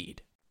Indeed.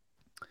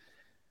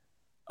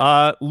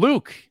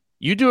 Luke,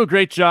 you do a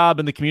great job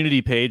in the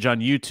community page on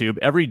YouTube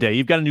every day.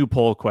 You've got a new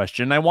poll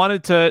question. I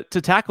wanted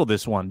to tackle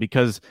this one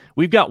because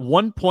we've got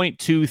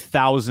 1.2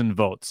 thousand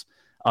votes.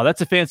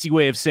 That's a fancy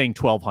way of saying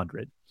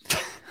 1,200.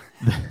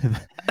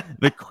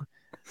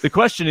 The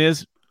question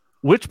is,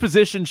 which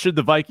position should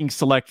the Vikings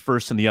select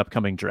first in the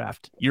upcoming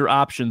draft? Your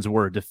options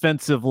were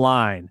defensive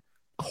line,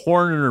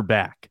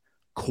 cornerback,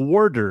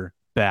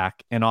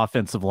 quarterback, and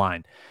offensive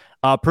line.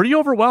 Pretty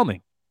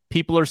overwhelming.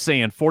 People are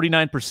saying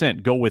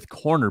 49% go with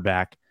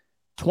cornerback,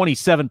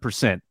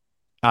 27%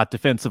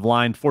 defensive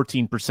line,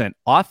 14%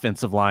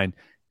 offensive line,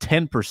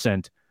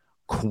 10%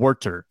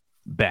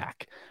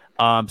 quarterback.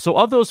 So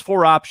of those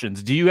four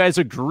options, do you guys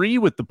agree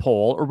with the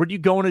poll or would you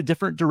go in a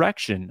different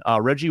direction?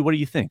 Reggie, what do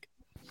you think?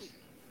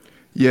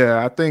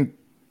 Yeah, I think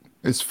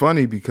it's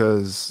funny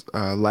because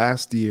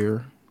last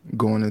year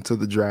going into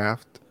the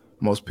draft,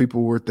 most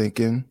people were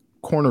thinking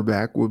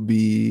cornerback would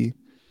be,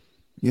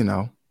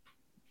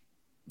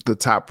 the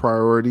top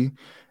priority.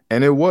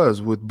 And it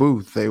was with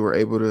Booth. They were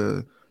able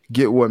to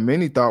get what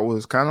many thought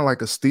was kind of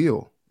like a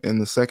steal in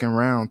the second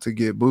round to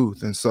get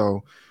Booth. And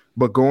so,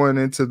 but going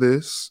into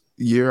this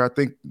year, I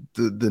think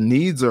the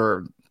needs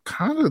are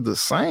kind of the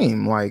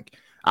same. Like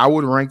I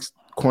would rank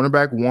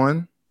cornerback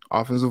 1,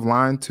 offensive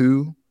line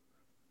 2.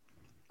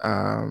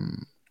 I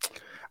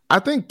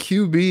think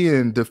QB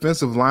and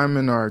defensive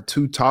lineman are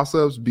 2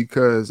 toss-ups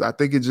because I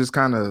think it just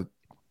kind of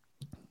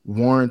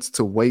warrants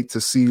to wait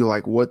to see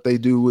like what they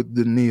do with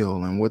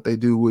Daniil and what they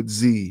do with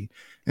Z,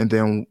 and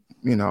then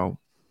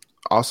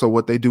also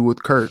what they do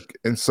with Kirk.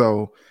 And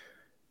so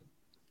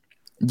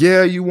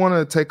yeah, you want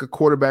to take a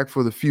quarterback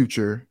for the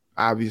future,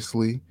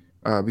 obviously,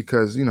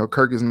 because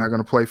Kirk is not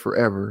going to play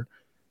forever.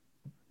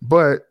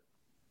 But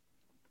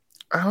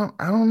I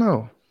don't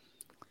know.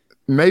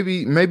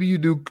 Maybe you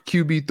do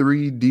QB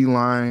 3, D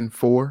line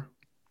 4.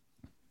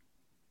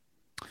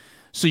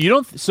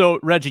 So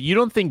Reggie, you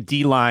don't think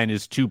D-line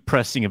is too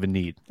pressing of a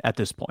need at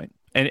this point?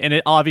 And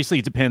it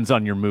obviously depends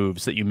on your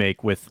moves that you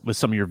make with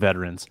some of your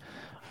veterans.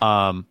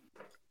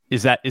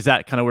 Is that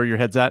kind of where your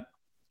head's at?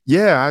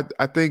 Yeah,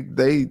 I think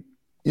they,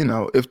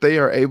 if they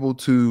are able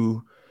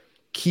to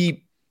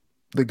keep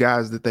the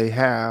guys that they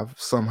have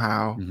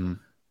somehow,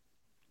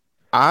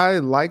 I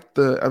like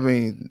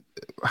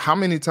how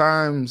many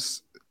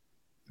times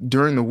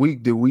during the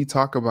week did we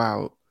talk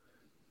about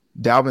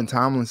Dalvin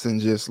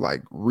Tomlinson just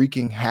like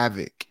wreaking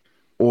havoc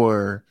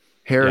or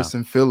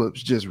Harrison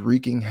Phillips just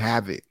wreaking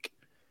havoc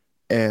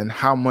and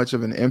how much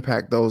of an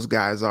impact those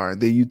guys are.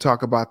 Then you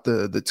talk about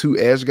the 2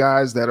 edge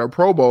guys that are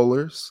Pro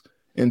Bowlers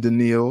in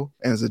Daniil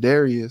and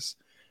Zadarius,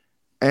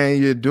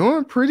 and you're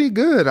doing pretty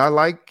good. I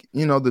like,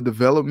 the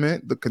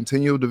development, the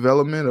continual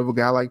development of a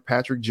guy like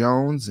Patrick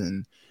Jones.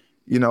 And,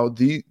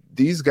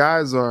 these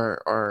guys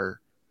are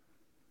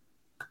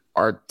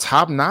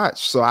top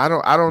notch. So I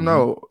don't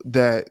know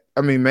that.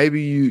 I mean,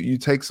 maybe you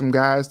take some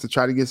guys to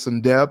try to get some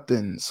depth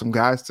and some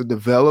guys to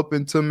develop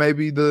into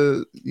maybe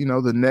the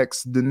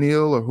next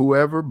Daniil or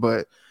whoever,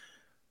 but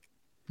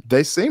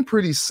they seem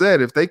pretty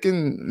set. If they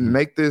can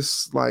make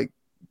this like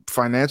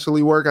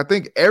financially work, I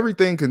think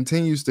everything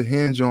continues to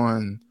hinge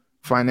on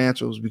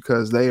financials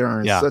because they are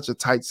in such a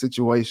tight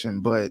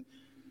situation. But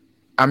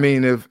I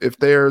mean, if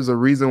there's a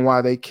reason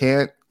why they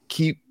can't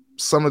keep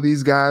some of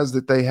these guys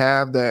that they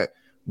have that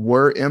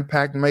were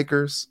impact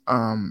makers,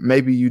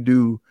 maybe you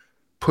do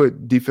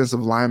put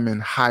defensive linemen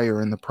higher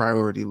in the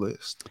priority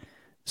list.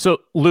 So,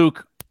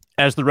 Luke,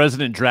 as the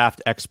resident draft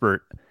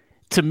expert,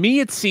 to me,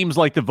 it seems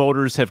like the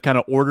voters have kind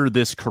of ordered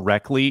this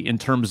correctly in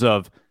terms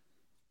of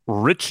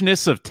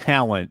richness of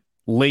talent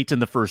late in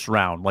the first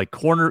round. Like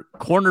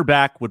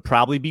cornerback would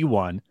probably be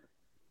 1,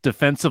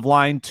 defensive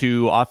line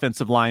 2,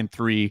 offensive line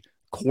 3,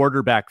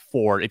 quarterback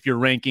 4, if you're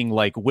ranking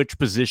like which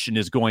position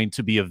is going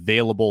to be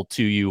available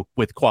to you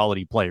with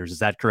quality players. Is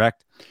that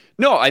correct?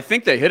 No, I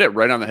think they hit it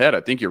right on the head.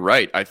 I think you're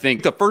right. I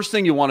think the first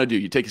thing you want to do,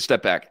 you take a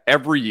step back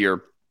every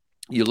year.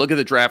 you look at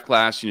the draft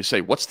class and you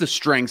say, what's the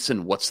strengths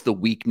and what's the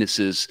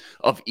weaknesses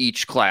of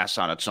each class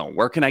on its own?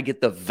 Where can I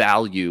get the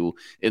value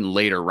in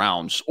later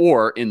rounds?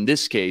 Or in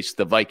this case,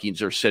 the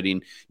Vikings are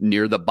sitting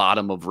near the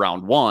bottom of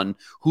round 1,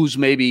 who's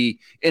maybe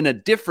in a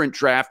different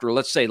draft, or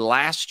let's say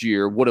last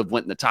year would have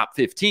went in the top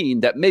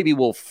 15, that maybe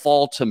will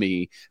fall to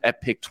me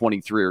at pick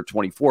 23 or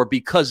 24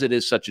 because it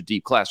is such a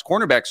deep class.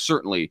 Cornerback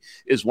certainly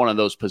is one of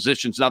those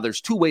positions. Now,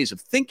 there's 2 ways of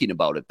thinking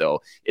about it,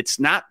 though. It's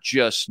not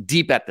just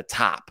deep at the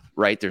top,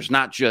 right? There's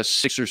not just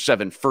 6 or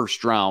 7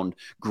 first round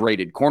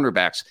graded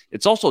cornerbacks.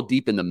 It's also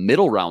deep in the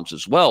middle rounds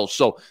as well.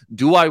 So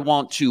do I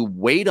want to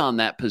wait on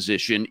that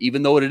position,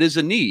 even though it is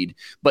a need,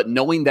 but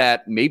knowing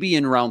that maybe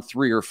in round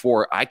 3 or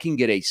 4, I can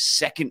get a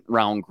second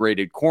round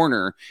graded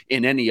corner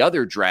in any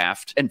other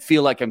draft and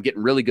feel like I'm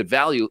getting really good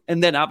value.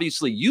 And then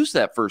obviously use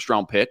that first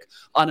round pick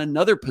on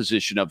another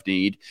position of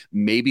need,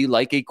 maybe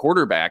like a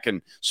quarterback.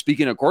 And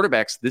speaking of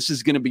quarterbacks, this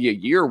is going to be a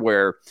year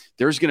where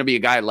there's going to be a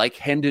guy like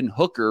Hendon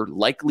Hooker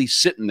likely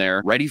sitting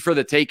there ready for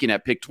the taking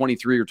at pick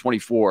 23 or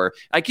 24.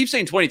 I keep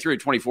saying 23 or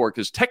 24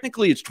 because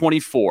technically it's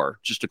 24,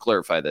 just to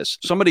clarify this.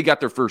 Somebody got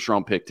their first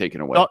round pick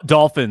taken away.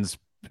 Dolphins.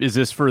 Is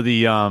this for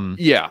the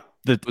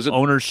the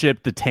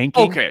ownership, the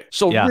tanking? Okay.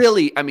 So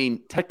really, I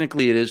mean,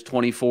 technically it is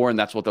 24 and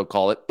that's what they'll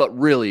call it, but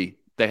really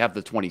they have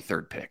the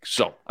 23rd pick.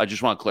 So I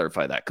just want to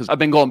clarify that because I've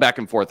been going back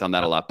and forth on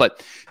that a lot.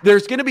 But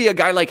there's going to be a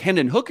guy like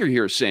Hendon Hooker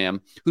here,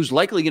 Sam, who's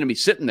likely going to be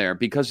sitting there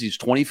because he's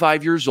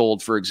 25 years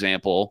old, for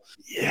example.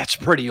 Yeah, it's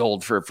pretty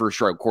old for a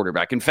first-round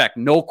quarterback. In fact,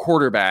 no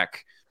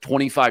quarterback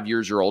 25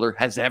 years or older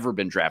has ever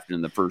been drafted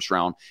in the first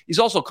round. He's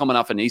also coming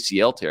off an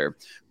ACL tear.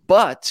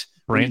 But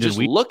when you just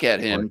look at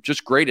him,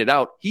 just grade it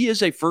out, he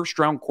is a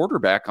first-round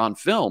quarterback on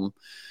film.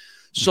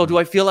 So do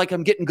I feel like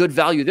I'm getting good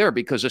value there?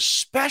 Because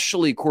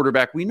especially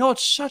quarterback, we know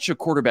it's such a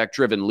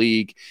quarterback-driven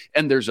league,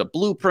 and there's a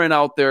blueprint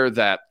out there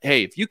that,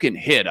 hey, if you can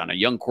hit on a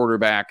young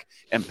quarterback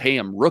and pay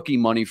him rookie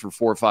money for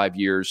 4 or 5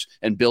 years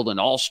and build an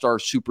all-star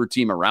super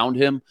team around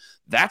him,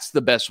 that's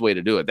the best way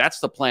to do it. That's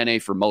the plan A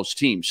for most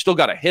teams. Still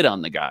got to hit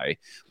on the guy,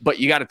 but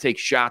you got to take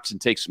shots and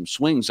take some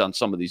swings on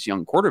some of these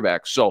young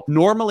quarterbacks. So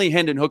normally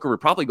Hendon Hooker would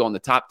probably go in the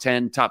top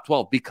 10, top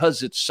 12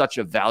 because it's such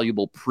a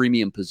valuable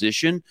premium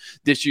position.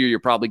 This year,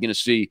 you're probably going to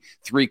see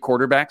 3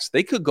 quarterbacks.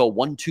 They could go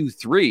 1, 2,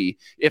 3.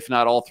 If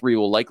not, all 3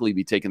 will likely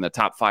be taking the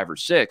top 5 or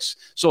 6.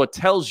 So it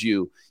tells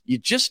you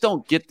just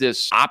don't get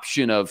this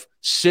option of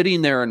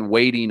sitting there and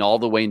waiting all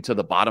the way into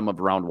the bottom of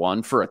round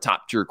 1 for a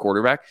top-tier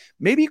quarterback.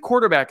 Maybe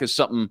quarterback is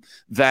something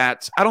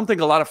that I don't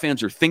think a lot of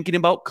fans are thinking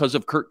about because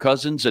of Kirk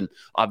Cousins, and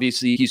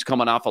obviously he's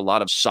coming off a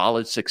lot of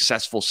solid,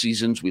 successful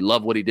seasons. We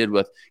love what he did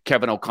with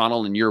Kevin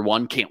O'Connell in year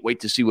 1. Can't wait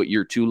to see what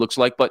year 2 looks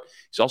like, but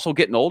he's also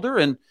getting older,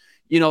 and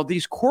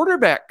these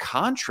quarterback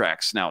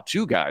contracts now,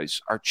 too,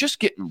 guys, are just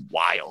getting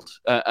wild.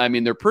 I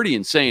mean, they're pretty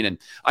insane. And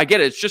I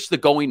get it. It's just the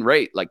going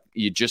rate. Like,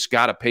 you just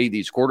got to pay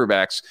these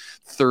quarterbacks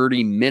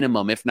 30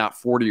 minimum, if not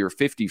 40 or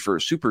 50 for a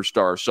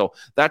superstar. So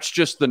that's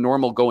just the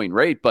normal going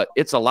rate. But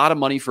it's a lot of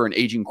money for an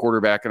aging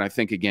quarterback. And I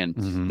think, again,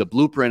 the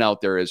blueprint out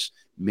there is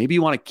maybe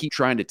you want to keep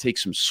trying to take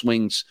some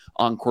swings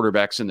on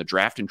quarterbacks in the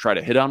draft and try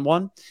to hit on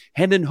one.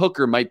 Hendon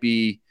Hooker might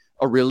be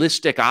a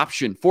realistic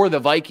option for the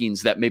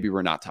Vikings that maybe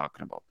we're not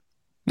talking about.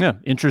 Yeah,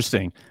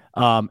 interesting.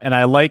 And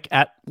I like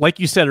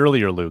you said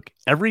earlier, Luke,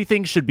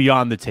 everything should be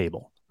on the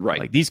table. Right.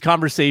 Like these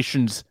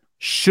conversations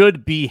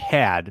should be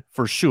had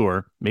for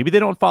sure. Maybe they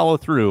don't follow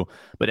through,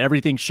 but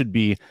everything should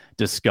be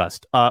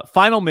discussed.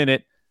 Final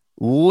minute,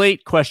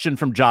 late question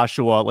from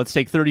Joshua. Let's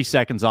take 30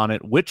 seconds on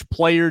it. Which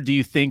player do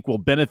you think will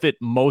benefit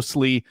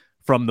mostly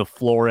from the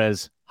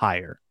Flores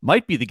hire?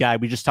 Might be the guy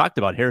we just talked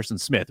about, Harrison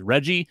Smith.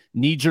 Reggie,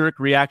 knee-jerk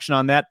reaction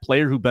on that,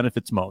 player who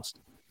benefits most.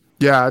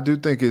 Yeah, I do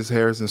think it's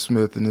Harrison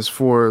Smith, and it's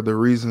for the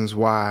reasons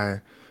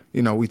why,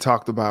 we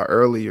talked about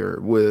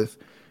earlier with,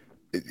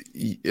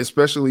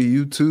 especially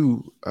you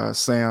too,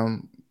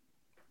 Sam,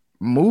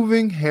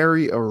 moving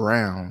Harry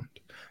around.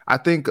 I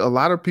think a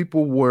lot of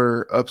people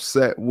were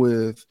upset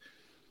with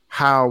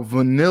how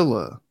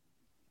vanilla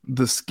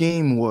the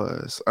scheme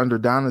was under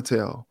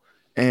Donatel.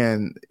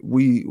 And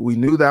we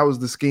knew that was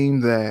the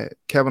scheme that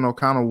Kevin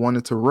O'Connell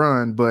wanted to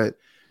run, but,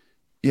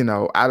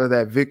 out of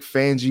that Vic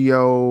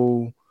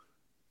Fangio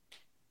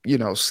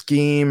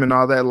scheme and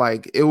all that,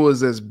 like it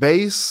was as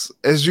base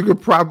as you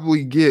could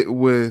probably get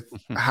with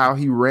how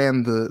he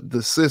ran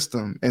the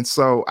system. And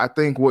so I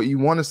think what you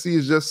want to see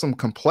is just some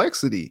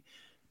complexity.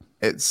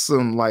 It's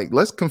some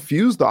let's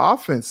confuse the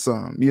offense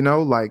some,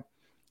 like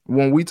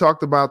when we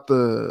talked about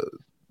the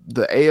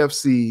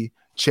AFC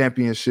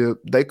championship,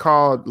 they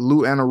called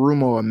Lou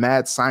Anarumo a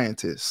mad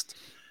scientist.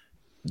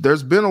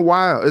 It's been a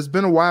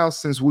while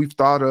since we've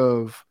thought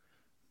of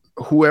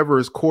whoever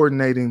is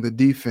coordinating the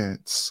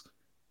defense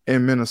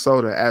in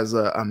Minnesota as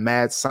a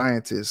mad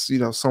scientist,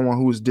 someone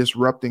who is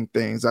disrupting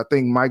things. I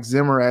think Mike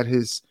Zimmer at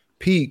his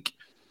peak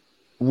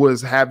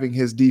was having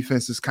his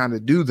defenses kind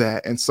of do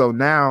that. And so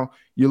now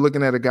you're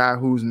looking at a guy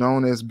who's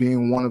known as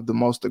being one of the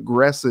most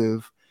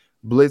aggressive,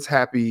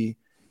 blitz-happy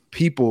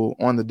people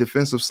on the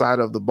defensive side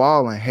of the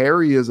ball. And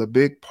Harry is a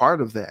big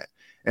part of that.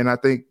 And I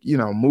think,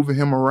 moving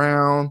him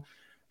around,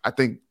 I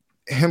think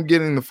him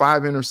getting the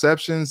 5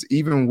 interceptions,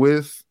 even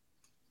with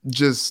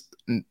just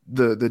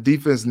the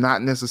defense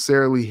not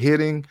necessarily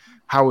hitting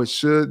how it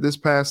should this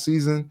past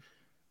season,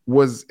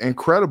 was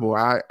incredible.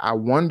 I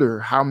wonder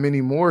how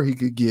many more he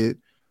could get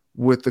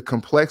with the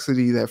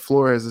complexity that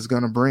Flores is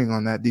going to bring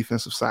on that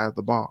defensive side of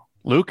the ball.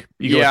 Luke,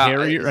 you go with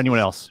Harry or anyone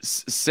else?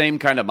 Same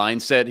kind of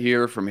mindset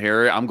here from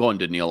Harry. I'm going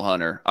to Danielle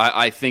Hunter.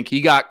 I think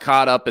he got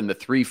caught up in the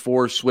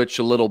 3-4 switch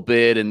a little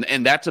bit,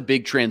 and that's a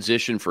big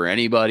transition for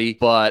anybody.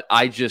 But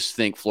I just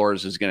think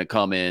Flores is going to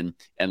come in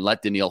and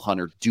let Danielle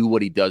Hunter do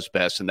what he does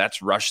best, and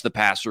that's rush the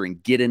passer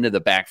and get into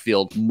the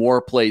backfield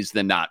more plays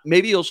than not.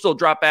 Maybe he'll still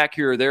drop back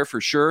here or there for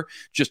sure,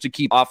 just to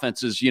keep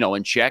offenses,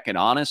 in check and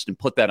honest and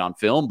put that on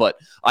film. But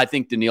I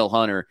think Danielle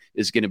Hunter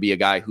is going to be a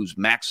guy who's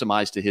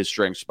maximized to his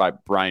strengths by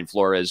Brian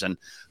Flores. And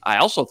I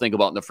also think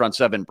about in the front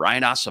seven,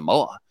 Brian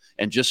Asamoah,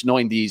 and just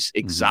knowing these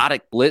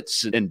exotic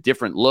blitz and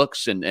different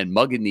looks and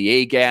mugging the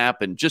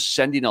A-gap and just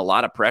sending a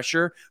lot of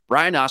pressure.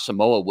 Brian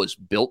Asamoah was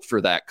built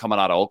for that coming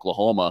out of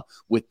Oklahoma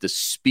with the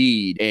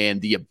speed and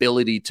the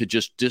ability to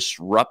just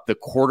disrupt the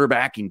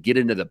quarterback and get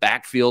into the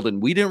backfield.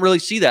 And we didn't really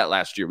see that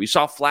last year. We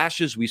saw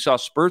flashes, we saw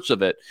spurts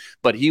of it,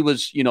 but he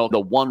was,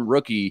 the one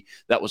rookie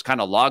that was kind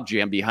of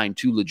logjam behind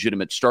 2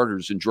 legitimate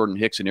starters in Jordan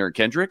Hicks and Eric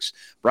Kendricks.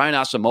 Brian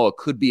Asamoah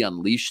could be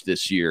unleashed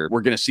this year.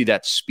 We're going to see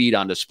that speed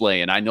on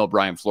display. And I know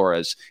Brian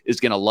Flores is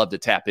going to love to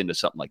tap into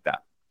something like that.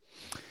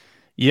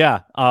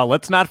 Yeah,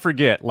 let's not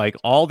forget,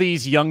 all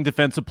these young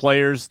defensive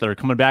players that are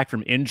coming back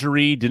from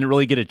injury didn't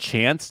really get a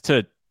chance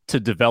to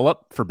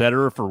develop for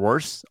better or for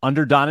worse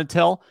under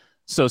Donatel.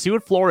 So see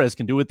what Flores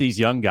can do with these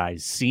young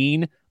guys.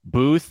 Seen,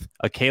 Booth,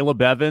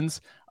 Caleb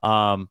Evans.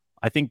 I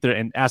think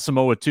and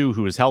Asamoah too,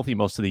 who is healthy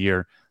most of the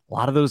year. A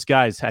lot of those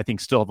guys, I think,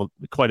 still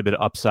have quite a bit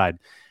of upside.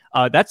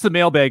 That's the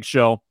Mailbag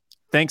Show.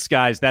 Thanks,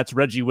 guys. That's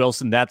Reggie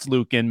Wilson. That's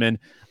Luke Inman.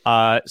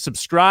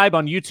 Subscribe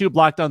on YouTube,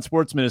 Locked On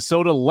Sports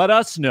Minnesota. Let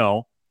us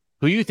know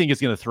who you think is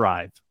going to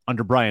thrive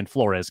under Brian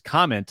Flores.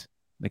 Comment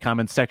in the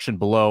comments section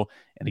below.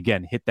 And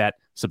again, hit that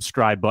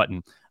subscribe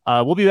button.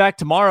 We'll be back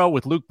tomorrow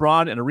with Luke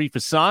Braun and Arif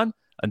Hassan.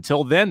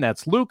 Until then,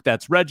 that's Luke,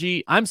 that's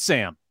Reggie. I'm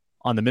Sam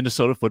on the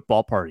Minnesota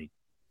Football Party.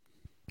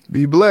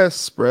 Be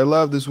blessed. Spread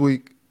love this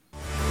week.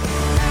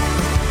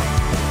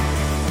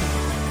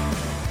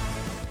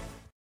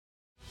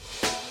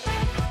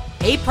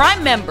 Hey,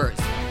 Prime members,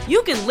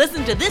 you can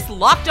listen to this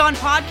Locked On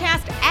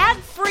podcast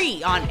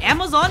ad-free on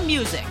Amazon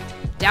Music.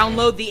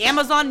 Download the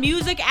Amazon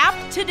Music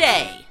app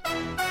today.